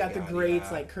 obviously you've got the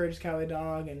greats like Courage the Cowardly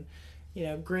Dog and,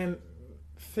 Grim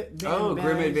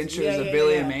Adventures of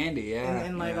Billy and Mandy, yeah.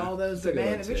 And like all those, but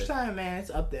man, Adventure Time, man, it's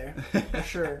up there, for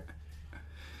sure.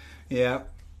 Yeah.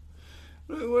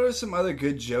 What are some other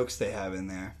good jokes they have in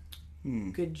there?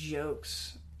 Good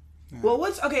jokes. Yeah. Well,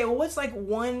 what's like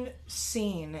one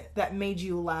scene that made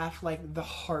you laugh like the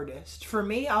hardest? For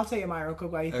me, I'll tell you mine real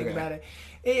quick while you think about it.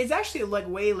 It's actually like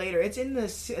way later. It's in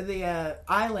the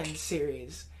Island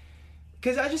series.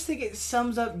 Because I just think it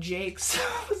sums up Jake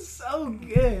so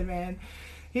good, man.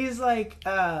 He's like,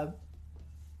 they're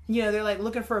like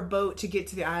looking for a boat to get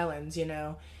to the islands,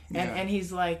 and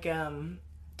he's like,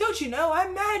 don't you know,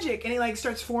 I'm magic. And he like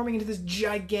starts forming into this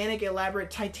gigantic, elaborate,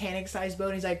 Titanic-sized boat.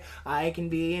 And he's like, I can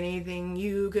be anything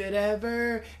you could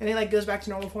ever. And he like goes back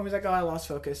to normal form. He's like, oh, I lost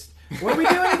focus. What are we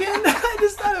doing again? I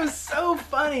just thought it was so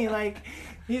funny. Like,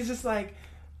 he's just like,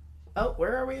 oh,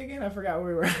 where are we again? I forgot where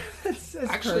we were. It's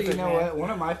actually, perfect, what?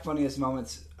 One of my funniest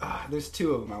moments, there's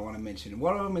 2 of them I want to mention.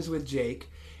 One of them is with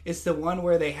Jake. It's the one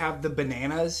where they have the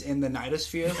bananas in the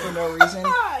nightosphere for no reason.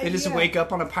 They just wake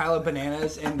up on a pile of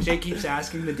bananas, and Jake keeps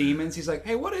asking the demons. He's like,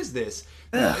 hey, what is this?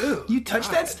 You touch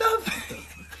that stuff?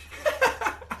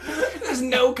 There's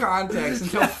no context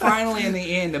until finally in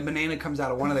the end a banana comes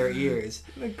out of one of their ears.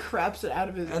 And craps it out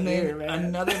of his ear, man.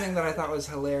 Another thing that I thought was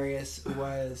hilarious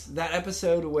was that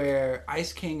episode where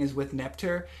Ice King is with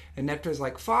Neptune, and Neptune's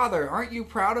like, Father, aren't you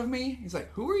proud of me? He's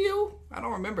like, who are you? I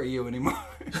don't remember you anymore.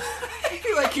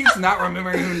 He like keeps not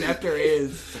remembering who Neptune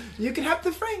is. You can have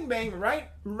the frame bang, right,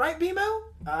 BMO?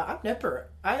 I'm Neptune.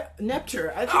 I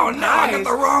think oh no, I got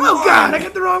the wrong one. Oh god, I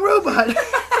got the wrong robot.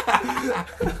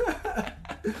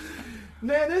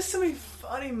 Man, there's so many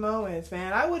funny moments,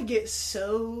 man. I would get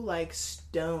so like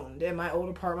stoned in my old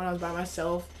apartment when I was by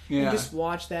myself and just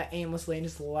watch that aimlessly and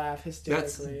just laugh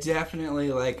hysterically. That's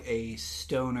definitely like a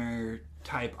stoner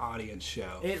type audience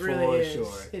show. It really is.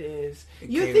 Sure. It is.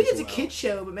 You think it's a kid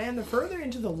show, but man, the further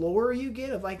into the lore you get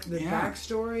of like the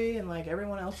backstory and like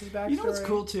everyone else's backstory. You know what's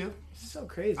cool too? It's so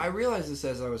crazy. I realized this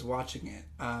as I was watching it.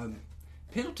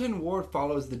 Pendleton Ward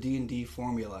follows the D&D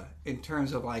formula in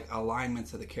terms of like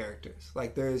alignments of the characters.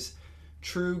 Like there's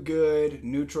true good,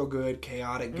 neutral good,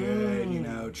 chaotic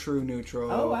good, true neutral,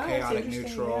 chaotic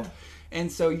neutral. Yeah.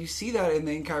 And so you see that in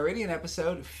the Enchiridion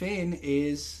episode, Finn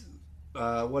is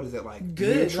what is it like?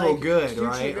 Good, Neutral like, good, neutral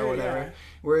right? good, Or whatever. yeah.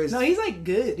 Whereas No, he's like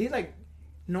good. He's like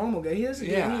normal good. He doesn't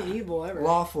do any evil ever.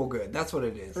 lawful good. That's what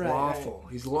it is. Right, lawful.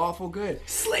 He's lawful good.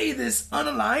 Slay this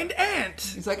unaligned ant.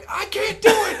 He's like, I can't do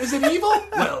it. Is it evil?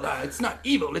 Well, it's not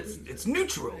evil. It's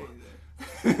neutral.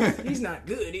 He's not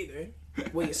good either.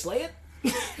 Will you slay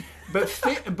it?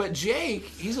 But Jake,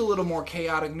 he's a little more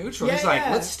chaotic neutral. Yeah, He's like,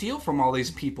 yeah. let's steal from all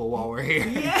these people while we're here.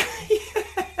 Yeah.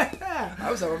 I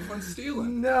was having fun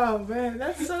stealing. No, man,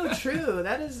 that's so true.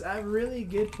 That is a really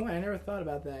good point. I never thought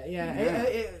about that.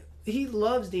 Yeah. He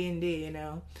loves D&D, you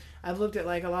know. I've looked at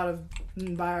like a lot of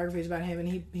biographies about him,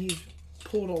 and he's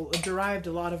derived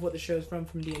a lot of what the show's from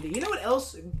D&D. You know what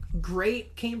else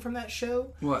great came from that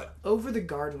show? What? Over the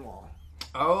Garden Wall.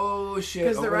 Oh shit!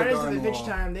 Because the Over writers of Garden Adventure Wall.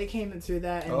 Time, they came through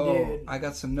that, and Oh, dude. I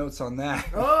got some notes on that.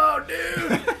 Oh,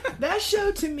 dude! That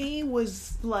show to me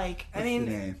was like, What's the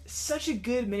name? such a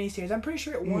good miniseries. I'm pretty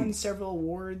sure it won several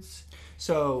awards.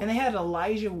 So, And they had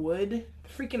Elijah Wood,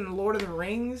 freaking Lord of the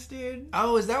Rings, dude.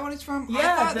 oh, is that what it's from? Yeah,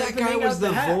 I thought the that man guy got was the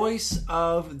the hat. voice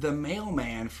of the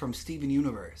mailman from Steven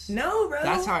Universe. No, bro.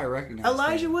 That's how I recognize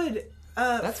Elijah him. Wood.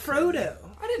 That's Frodo.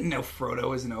 I didn't know Frodo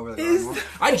was in Over the Is- Garden Wall.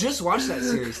 I just watched that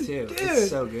series too. Dude, It's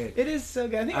so good. It is so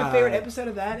good. I think my favorite episode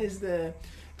of that is the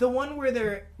one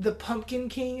where the Pumpkin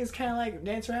King is kind of like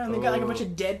dancing around. And they got like a bunch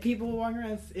of dead people walking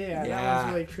around. Yeah, that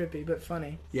was really trippy but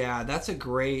funny. Yeah, that's a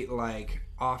great like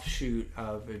offshoot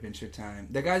of Adventure Time.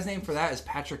 The guy's name for that is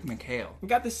Patrick McHale. We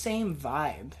got the same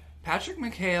vibe. Patrick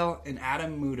McHale and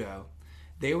Adam Muto.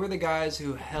 They were the guys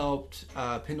who helped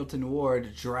Pendleton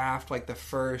Ward draft like the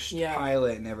first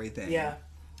pilot and everything. Yeah.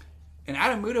 And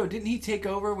Adam Muto, didn't he take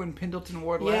over when Pendleton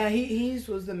Ward left? Yeah, he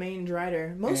was the main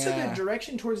writer. Most of Yeah. the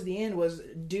direction towards the end was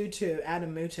due to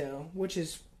Adam Muto, which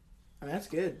is, I mean, that's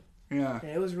good. Yeah. Yeah,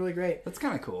 it was really great. That's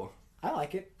kind of cool. I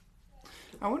like it.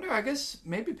 I wonder, I guess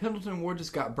maybe Pendleton Ward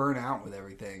just got burnt out with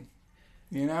everything.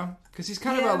 You know? Because he's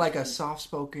kind of like a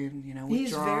soft-spoken, you know, withdrawn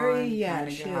He's very, kind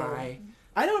of chill. guy.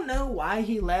 I don't know why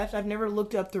he left. I've never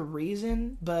looked up the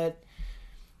reason, but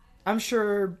I'm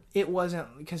sure it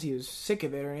wasn't because he was sick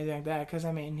of it or anything like that. Because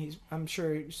I mean, I'm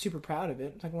sure he's super proud of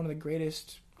it. It's like one of the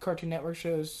greatest Cartoon Network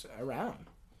shows around.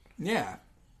 Yeah,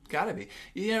 gotta be.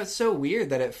 You know, it's so weird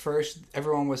that at first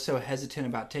everyone was so hesitant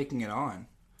about taking it on.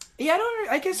 Yeah,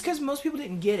 I guess because most people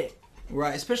didn't get it.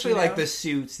 Right, especially You like know? the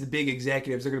suits, the big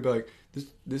executives. They're gonna be like,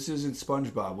 "This isn't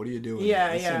SpongeBob. What are you doing?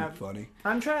 Yeah, this yeah. isn't funny."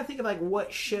 I'm trying to think of like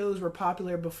what shows were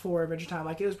popular before Adventure Time.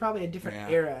 Like it was probably a different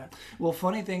era. Well,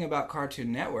 funny thing about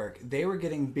Cartoon Network, they were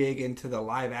getting big into the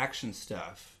live action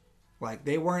stuff. Like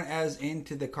they weren't as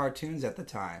into the cartoons at the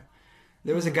time.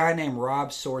 There was a guy named Rob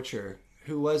Sorcher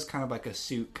who was kind of like a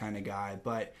suit kind of guy,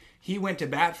 but he went to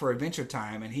bat for Adventure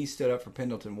Time and he stood up for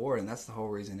Pendleton Ward, and that's the whole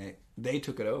reason they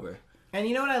took it over. And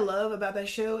you know what I love about that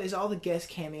show is all the guest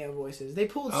cameo voices. They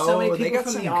pulled so many people they got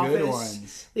from some The Office. good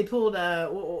ones. They pulled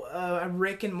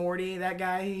Rick and Morty. That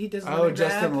guy, he does.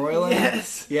 Justin Roiland.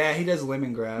 Yes. Yeah, he does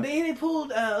lemon grab. They pulled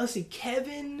let's see,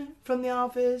 Kevin from The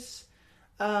Office.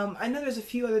 I know there's a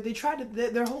few other. They tried to.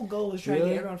 Their whole goal was trying to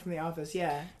get everyone from The Office.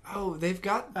 Yeah. Oh, they've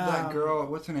got that girl.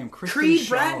 What's her name? Kristen Creed Shaw.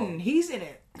 Bratton. He's in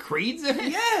it. Creed's in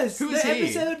it? Yes, Who's he?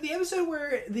 The episode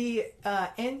where the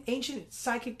ancient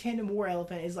psychic tandem war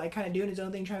elephant is like kind of doing his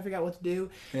own thing, trying to figure out what to do,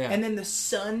 and then the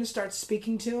sun starts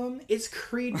speaking to him. It's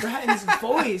Creed Bratton's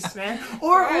voice, man.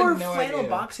 Or Flannel idea.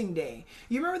 Boxing Day.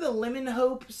 You remember the Lemon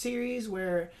Hope series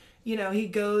where he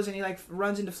goes and he like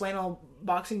runs into Flannel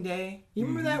Boxing Day? You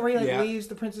remember that where he leaves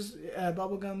the Princess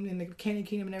Bubblegum in the Candy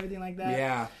Kingdom and everything like that?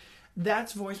 Yeah.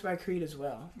 That's voiced by Creed as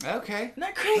well. Okay. Isn't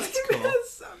that crazy? That's cool. That's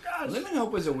so gosh. Lemon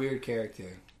Hope was a weird character.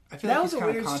 I feel That like was he's a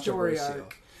kind of weird story controversial.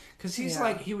 arc. Because he's Yeah.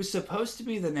 like, he was supposed to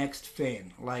be the next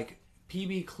Finn. Like,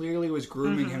 PB clearly was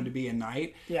grooming him to be a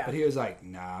knight. Yeah. But he was like,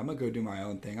 nah, I'm going to go do my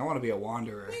own thing. I want to be a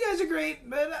wanderer. You guys are great,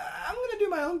 but I'm going to do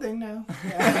my own thing now.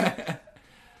 Yeah.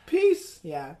 Peace.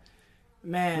 Yeah.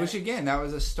 Man. Which, again, that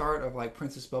was a start of, like,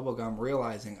 Princess Bubblegum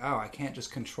realizing, oh, I can't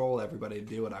just control everybody to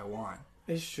do what I want.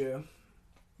 It's true.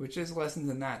 Which is lessons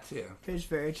in that, too. It's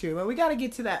very true. But we got to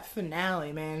get to that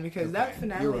finale, man, because that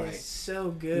finale you're right. is so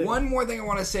good. One more thing I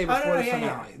want to say before the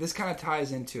finale. yeah. This kind of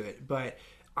ties into it, but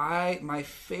my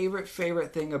favorite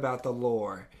thing about the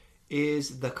lore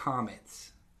is the comets.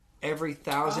 Every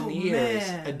 1,000 years,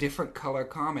 man. a different color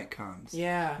comet comes.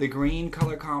 Yeah. The green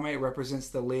color comet represents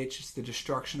the Lich. It's the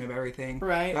destruction of everything.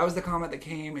 Right. That was the comet that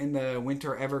came in the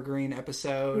Winter Evergreen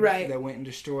episode. Right. That went and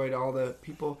destroyed all the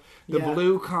people. The Yeah.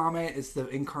 blue comet is the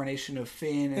incarnation of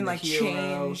Finn and the like hero.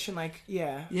 change and like,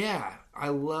 yeah. Yeah, I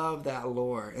love that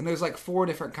lore. And there's like 4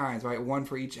 different kinds, right? One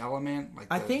for each element. Like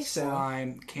I the think so.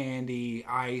 slime, candy,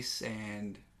 ice,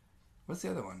 and what's the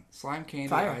other one? Slime, candy,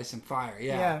 Fire. ice, and fire.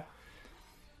 Yeah. Yeah.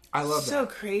 I love so that.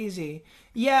 crazy.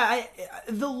 Yeah,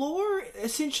 the lore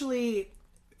essentially.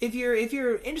 If you're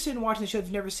interested in watching the show, if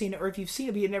you've never seen it, or if you've seen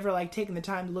it but you've never like taken the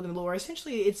time to look at the lore,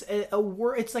 essentially it's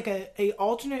it's like a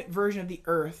alternate version of the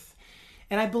Earth,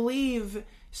 and I believe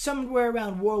somewhere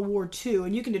around World War II,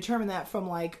 and you can determine that from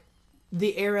like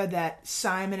the era that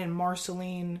Simon and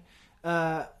Marceline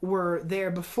were there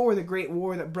before the Great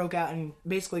War that broke out and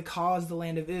basically caused the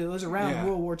Land of Ooh. It was around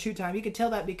World War II time. You could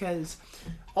tell that because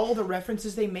all the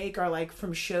references they make are like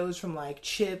from shows from like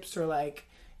Chips or like,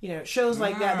 you know, shows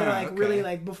like that are like really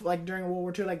like before, like during World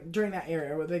War II, like during that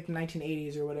era, or like the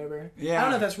 1980s or whatever. Yeah, I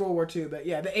don't know if that's World War II, but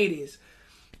yeah, the 80s.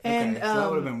 And so that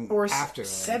would have been or after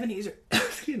 70s or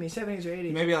excuse me, 70s or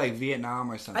 80s. Maybe like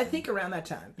Vietnam or something. I think around that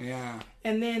time. Yeah.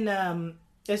 And then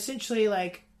essentially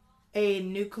like a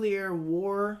nuclear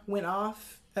war went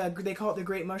off. They call it the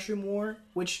Great Mushroom War,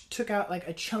 which took out like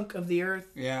a chunk of the Earth,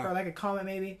 or like a comet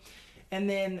maybe. And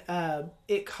then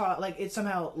it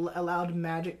somehow allowed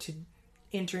magic to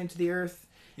enter into the Earth.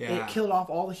 It killed off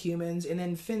all the humans, and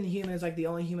then Finn the human is like the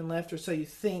only human left, or so you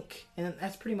think. And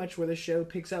that's pretty much where the show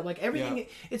picks up. Like everything,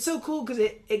 it's so cool because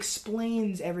it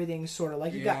explains everything sort of.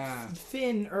 Like you got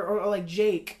Finn or like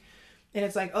Jake, and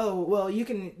it's like, oh well, you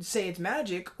can say it's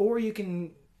magic, or you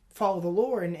can follow the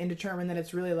lore and determine that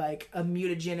it's really like a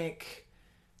mutagenic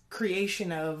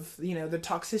creation of, you know, the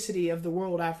toxicity of the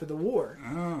world after the war.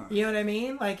 You know what I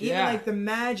mean? Like even like the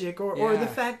magic or the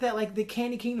fact that like the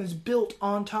Candy Kingdom is built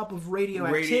on top of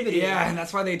radioactivity. And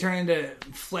that's why they turn into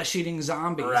flesh-eating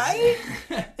zombies. Right?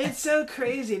 It's so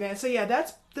crazy, man. So yeah,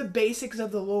 that's the basics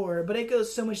of the lore, but it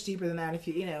goes so much deeper than that. If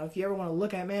you ever want to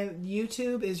look at it, man,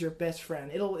 YouTube is your best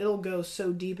friend. It'll go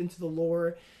so deep into the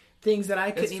lore, things that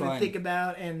I couldn't even think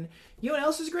about. And you know what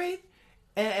else is great?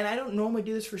 And I don't normally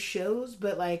do this for shows,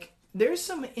 but like there's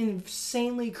some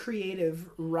insanely creative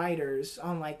writers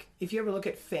on, like, if you ever look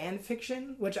at fan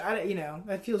fiction, which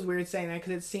that feels weird saying that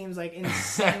because it seems like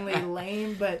insanely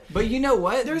lame, but you know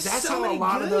what? There's that's so how a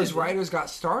lot of those writers got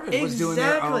started, was doing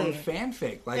their own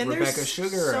fanfic, like and Rebecca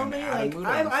Sugar and Adam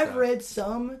Muda. I've read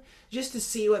some just to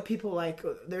see what people like,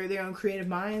 their own creative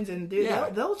minds, and dude,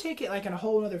 they'll take it like in a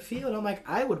whole other field. I'm like,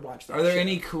 I would watch that. Are there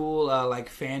any cool like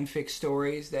fanfic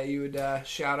stories that you would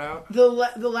shout out? The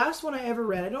last one I ever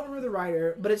read, I don't remember the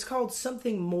writer, but it's called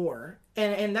Something More,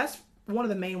 and that's one of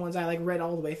the main ones I like read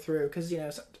all the way through, because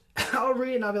I'll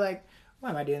read it and I'll be like,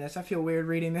 why am I doing this? I feel weird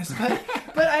reading this, but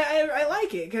I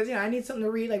like it because I need something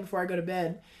to read like before I go to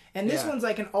bed. And this one's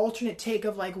like an alternate take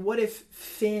of like, what if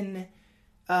Finn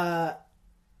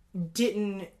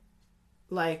didn't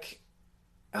like,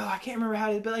 I can't remember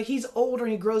how to, but like he's older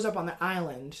and he grows up on the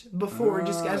island before,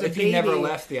 just as a baby. He never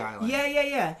left the island.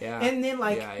 Yeah. And then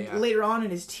later on in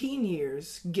his teen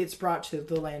years gets brought to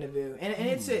the Land of Ooh, and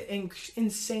it's an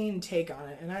insane take on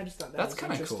it. And I just thought that's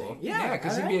kind of cool. Yeah,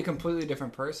 because he'd be a completely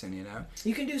different person.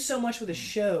 You can do so much with a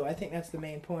show. I think that's the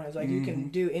main point. It's like you can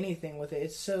do anything with it.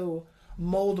 It's so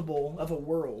moldable of a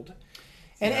world,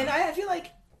 and I feel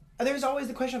like there's always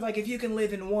the question of like, if you can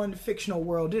live in one fictional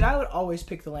world, dude, I would always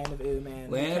pick the Land of Ooh, man.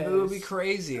 Land of Ooh would be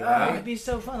crazy, right? It'd be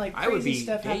so fun, like crazy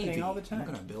stuff happening all the time. I'm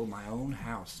gonna build my own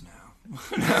house now.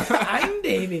 I'm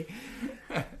Davey.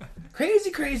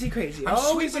 Crazy. I'm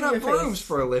always sweeping up brooms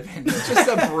for a living. It's just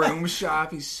a broom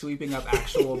shop. He's sweeping up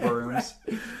actual brooms.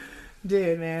 Right.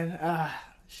 Dude, man,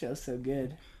 show's so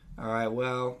good. All right,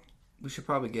 well, we should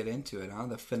probably get into it, huh?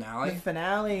 The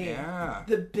finale. Yeah.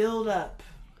 The build up.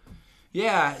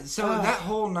 Yeah, so that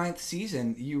whole 9th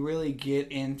season, you really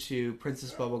get into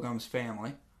Princess Bubblegum's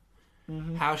family,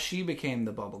 how she became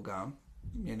the Bubblegum,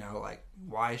 like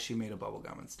why she made a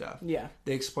Bubblegum and stuff. Yeah.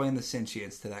 They explain the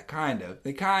sentience to that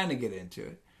They kind of get into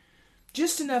it.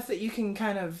 Just enough that you can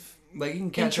kind of like you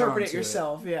can interpret it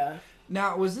yourself, yeah.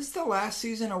 Now, was this the last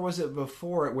season or was it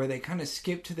before it where they kind of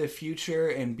skip to the future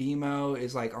and BMO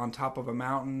is like on top of a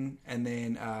mountain and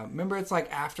then remember it's like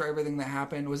after everything that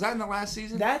happened? Was that in the last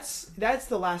season? That's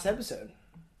the last episode.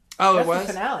 Oh, that's it was?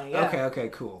 The finale, yeah. Okay,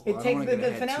 cool.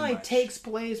 The finale takes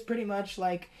place pretty much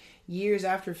like years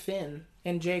after Finn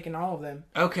and Jake and all of them.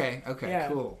 Okay, yeah.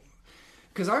 Cool.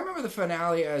 Because I remember the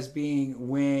finale as being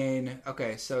when,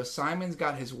 so Simon's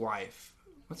got his wife.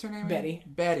 What's her name?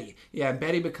 Betty. Yeah,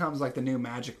 Betty becomes like the new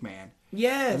Magic Man.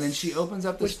 Yes. And then she opens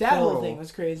up this portal. Which that whole thing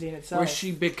was crazy in itself. Where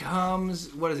she becomes,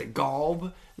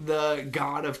 Galb, the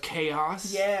god of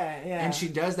chaos. Yeah. And she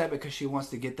does that because she wants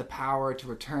to get the power to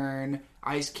return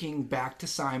Ice King back to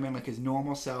Simon like his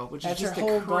normal self, which is just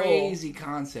a crazy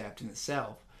concept in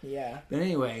itself. Yeah. But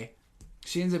anyway,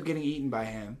 she ends up getting eaten by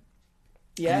him.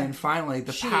 Yeah. And then finally,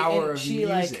 the power of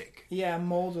music.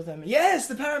 Molds with him. Yes,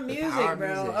 the power of music,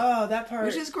 bro. Oh, that part.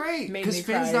 Which is great. Because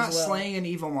Finn's not slaying an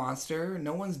evil monster.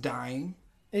 No one's dying.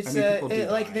 It's people do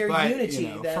like die, their but, unity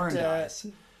Fern that dies.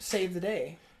 saved the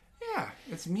day. Yeah,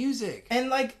 it's music. And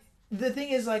like the thing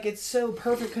is, like, it's so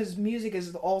perfect because music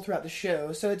is all throughout the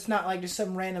show. So it's not like just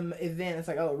some random event. It's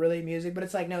like, oh, really, music? But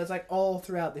it's like, no, it's like all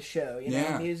throughout the show. You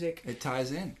know, music. It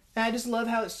ties in. And I just love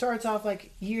how it starts off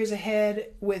like years ahead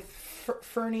with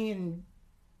Fernie and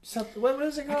something. What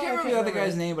is it called? I can't remember the other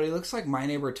guy's name, but he looks like My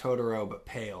Neighbor Totoro, but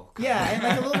pale. Yeah, and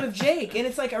like a little bit of Jake, and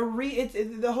it's like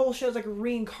the whole show's like a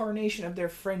reincarnation of their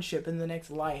friendship in the next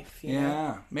life. You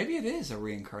know? Maybe it is a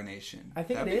reincarnation. I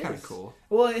think That'd it be kind is of cool.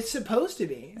 Well, it's supposed to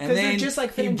be And because then they're just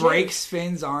like Finn he and breaks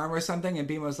Finn's arm or something, and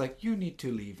Bemo's like, "You need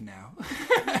to leave now."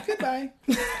 Jake. Goodbye.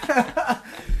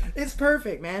 It's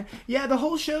perfect, man. Yeah, the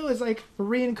whole show is like a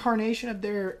reincarnation of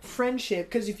their friendship.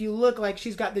 Because if you look, like,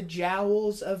 she's got the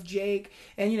jowls of Jake,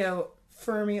 and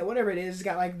Fermi, whatever it is, has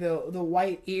got like the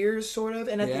white ears, sort of.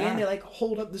 And at the end, they like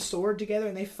hold up the sword together,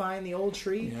 and they find the old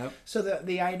tree. Yep. So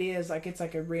the idea is like it's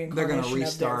like a reincarnation They're gonna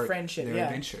restart of their friendship, their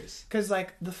adventures. Because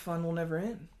like the fun will never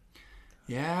end.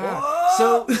 Yeah.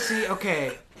 Whoa! So see,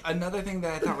 okay, another thing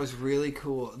that I thought was really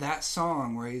cool, that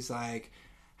song where he's like,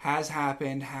 has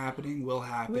happened, happening, will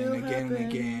happen again and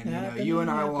again. You and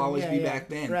I will always be back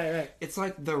then. Right. It's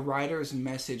like the writer's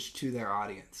message to their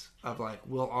audience of like,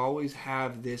 we'll always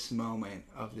have this moment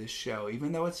of this show,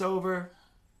 even though it's over.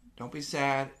 Don't be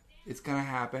sad. It's gonna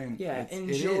happen. Yeah, It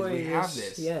enjoy. is. We have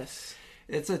this. Yes.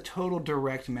 It's a total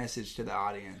direct message to the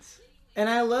audience. And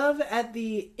I love at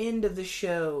the end of the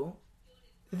show,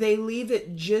 they leave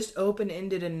it just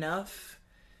open-ended enough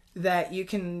that you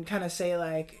can kind of say,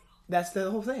 like, that's the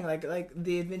whole thing. Like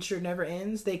the adventure never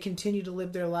ends. They continue to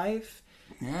live their life.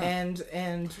 Yeah.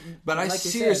 And But I like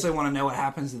seriously want to know what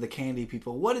happens to the candy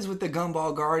people. What is with the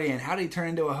Gumball Guardian? How did he turn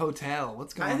into a hotel?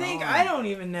 What's going on? I don't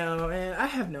even know, man. I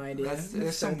have no idea.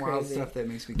 There's some wild stuff that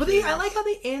makes me But curious. I like how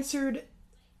they answered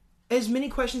as many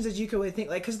questions as you could really think.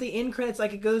 Like, because the end credits,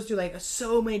 like, it goes through, like,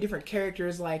 so many different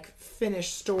characters, like,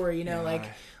 finished story,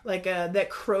 like that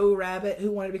crow rabbit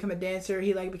who wanted to become a dancer,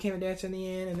 he like became a dancer in the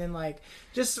end, and then like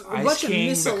just a bunch of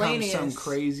miscellaneous. Some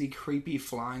crazy, creepy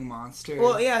flying monster.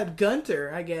 Well, yeah,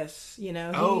 Gunther, I guess. He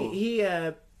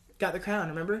got the crown.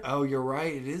 Remember? Oh, you're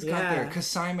right. It is Gunther because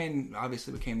Simon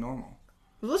obviously became normal.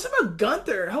 Listen about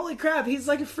Gunther. Holy crap, he's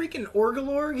like a freaking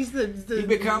Orgalorg. He's the he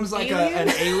becomes like alien?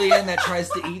 an alien that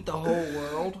tries to eat the whole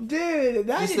world. Dude,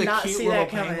 I did not see that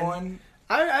coming. Penguin.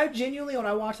 I genuinely, when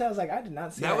I watched that, I was like, I did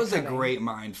not see that. That was coming. a great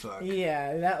mind fuck.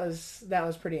 Yeah, that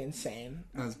was pretty insane.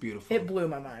 That was beautiful. It blew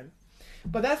my mind.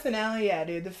 But that finale, yeah,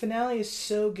 dude, the finale is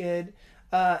so good.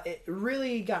 It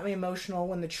really got me emotional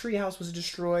when the treehouse was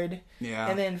destroyed. Yeah.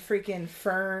 And then freaking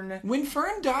Fern. When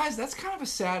Fern dies, that's kind of a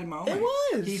sad moment. It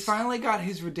was. He finally got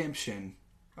his redemption.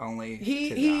 Only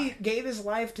he gave his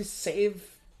life to save,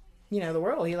 the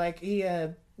world. He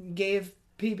gave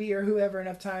PB or whoever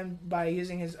enough time by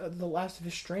using the last of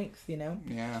his strength.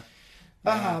 Yeah.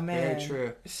 Oh man, very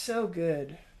true. So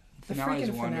good. The Finale is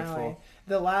freaking wonderful. finale.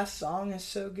 The last song is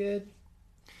so good.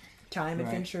 Time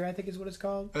Adventure, I think is what it's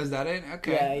called. Oh, is that it?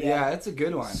 Okay. Yeah, it's a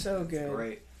good one. So good. It's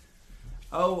great.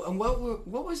 Oh, and what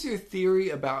was your theory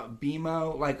about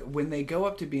BMO? Like, when they go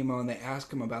up to BMO and they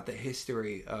ask him about the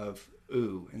history of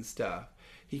Ooh and stuff,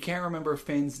 he can't remember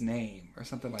Finn's name or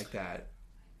something like that.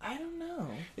 I don't know.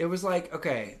 It was like,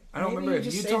 okay, I don't remember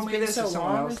if you told me this or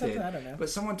someone else did. I don't know.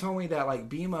 But someone told me that, like,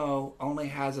 BMO only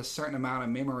has a certain amount of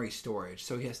memory storage,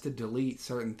 so he has to delete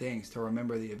certain things to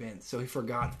remember the events. So he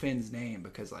forgot Finn's name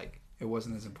because, like, it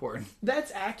wasn't as important.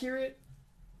 That's accurate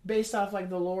based off, like,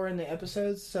 the lore in the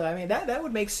episodes. So, I mean, that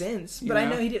would make sense. But I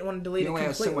know he didn't want to delete it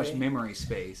completely. He only has so much memory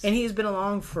space. And he's been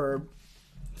along for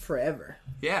forever.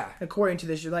 Yeah. According to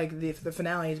this, like, the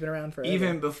finale, he's been around forever.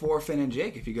 Even before Finn and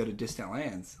Jake, if you go to Distant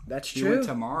Lands. That's true. He went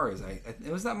to Mars.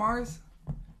 Was that Mars?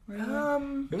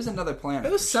 It was another planet.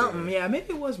 It was something. Sure. Yeah,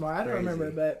 maybe it was Mars. I don't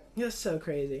remember, but it was so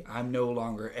crazy. I'm no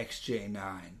longer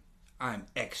XJ9. I'm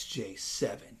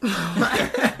XJ7.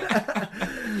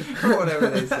 Or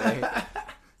whatever they say.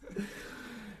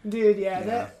 Dude, yeah.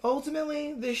 That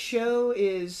ultimately, this show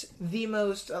is the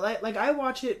most... Like, I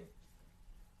watch it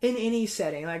in any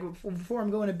setting. Like, before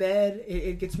I'm going to bed,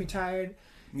 it gets me tired.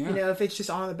 Yeah. If it's just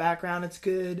on in the background, it's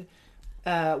good.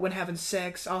 When having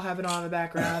sex, I'll have it on in the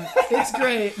background. It's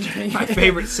great. My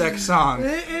favorite sex song.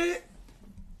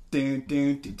 Dun,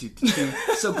 dun, dun, dun, dun, dun.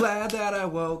 So glad that I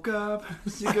woke up,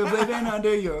 sick of living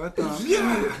under your thumb.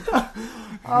 Yeah.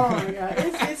 Oh my god,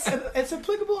 it's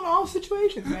applicable in all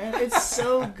situations, man. It's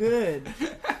so good.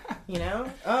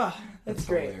 Oh, that's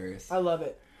great. Hilarious. I love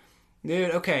it,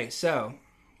 dude. Okay, so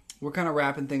we're kind of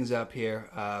wrapping things up here.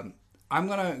 I'm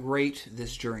gonna rate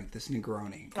this drink, this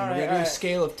Negroni. We're gonna do a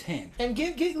scale of 10. And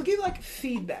give like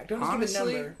feedback. Don't just give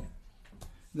a number.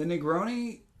 The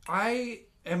Negroni, I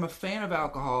am a fan of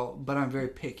alcohol, but I'm very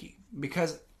picky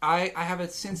because I have a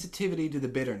sensitivity to the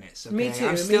bitterness. Okay? Me too.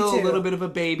 I'm still me too. a little bit of a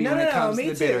baby when it comes to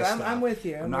the bitter stuff. I'm with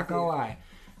you. I'm not going to lie.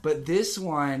 But this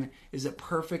one is a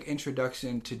perfect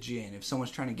introduction to gin if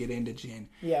someone's trying to get into gin.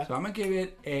 Yeah. So I'm going to give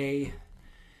it a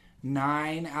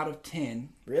 9 out of 10.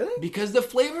 Really? Because the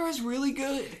flavor is really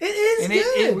good. It is and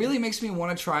good. It really makes me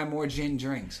want to try more gin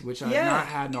drinks, which I've not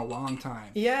had in a long time.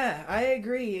 Yeah, I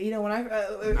agree. You know, when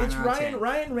it's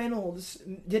Ryan Reynolds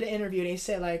did an interview and he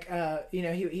said like, you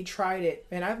know, he tried it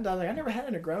and I was like, I never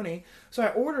had a Negroni, so I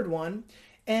ordered one,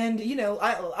 and you know,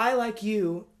 I like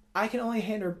you. I can only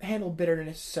handle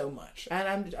bitterness so much,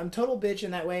 and I'm total bitch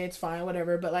in that way. It's fine,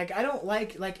 whatever. But like, I don't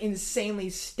like insanely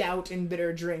stout and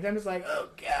bitter drinks. I'm just like, oh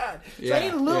god. So I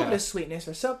need a little bit of sweetness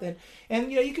or something.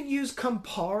 And you know, you can use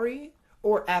Campari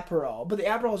or Aperol, but the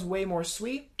Aperol is way more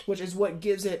sweet, which is what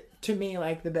gives it to me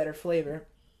like the better flavor.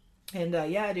 And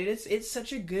yeah, dude, it's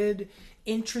such a good,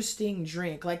 interesting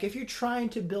drink. Like if you're trying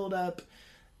to build up,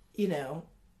 you know,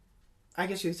 I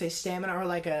guess you would say stamina or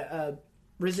like a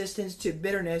resistance to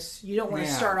bitterness, you don't want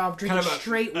to start off drinking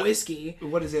straight whiskey.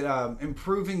 What is it?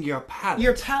 Improving your palate.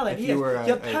 Your palate, yes.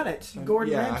 Your palate.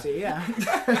 Gordon Ramsay, yeah.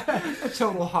 A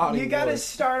total hottie. You got to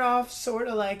start off sort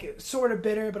of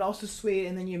bitter, but also sweet,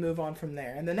 and then you move on from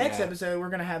there. And the next episode, we're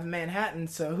going to have Manhattan,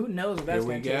 so who knows what that's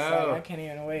going to taste like. I can't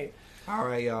even wait. All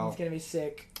right, y'all. It's going to be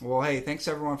sick. Well, hey, thanks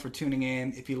everyone for tuning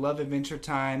in. If you love Adventure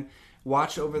Time,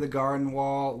 watch Over the Garden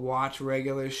Wall, watch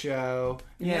Regular Show.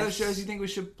 Any other shows you think we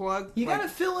should plug? You got to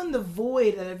fill in the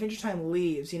void that Adventure Time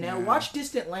leaves, you know? Yeah. Watch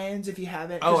Distant Lands if you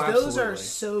haven't, because those are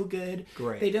so good.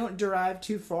 Great. They don't derive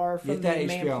too far from the main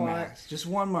HBO plot. Max. Just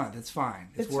 1 month, it's fine.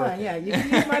 It's fine, yeah. You can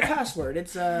use my password.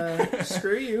 It's,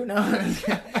 screw you. No.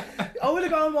 Over the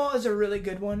Garden Wall is a really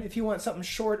good one. If you want something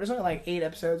short, there's only like 8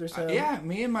 episodes or so. Yeah,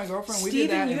 me and my girlfriend, we did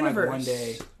that in like one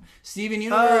day. Steven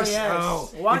Universe. Oh,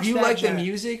 yes. Oh. If you like the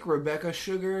music, Rebecca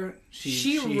Sugar,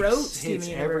 she wrote Steven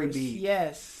Universe. Every beat.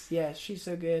 Yes, she's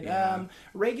so good. Yeah.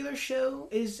 Regular Show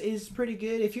is pretty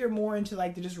good. If you're more into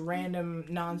like the just random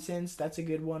nonsense, that's a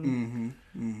good one.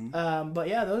 But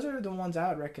yeah, those are the ones I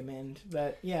would recommend.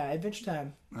 But yeah, Adventure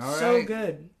Time. All so right.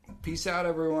 good. Peace out,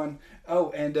 everyone.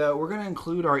 Oh, and we're going to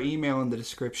include our email in the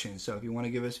description. So if you want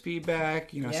to give us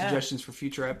feedback, suggestions for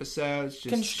future episodes,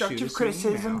 just constructive shoot us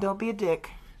criticism. an email. Don't be a dick.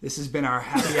 This has been our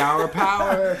happy hour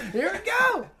power. Here we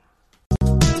go.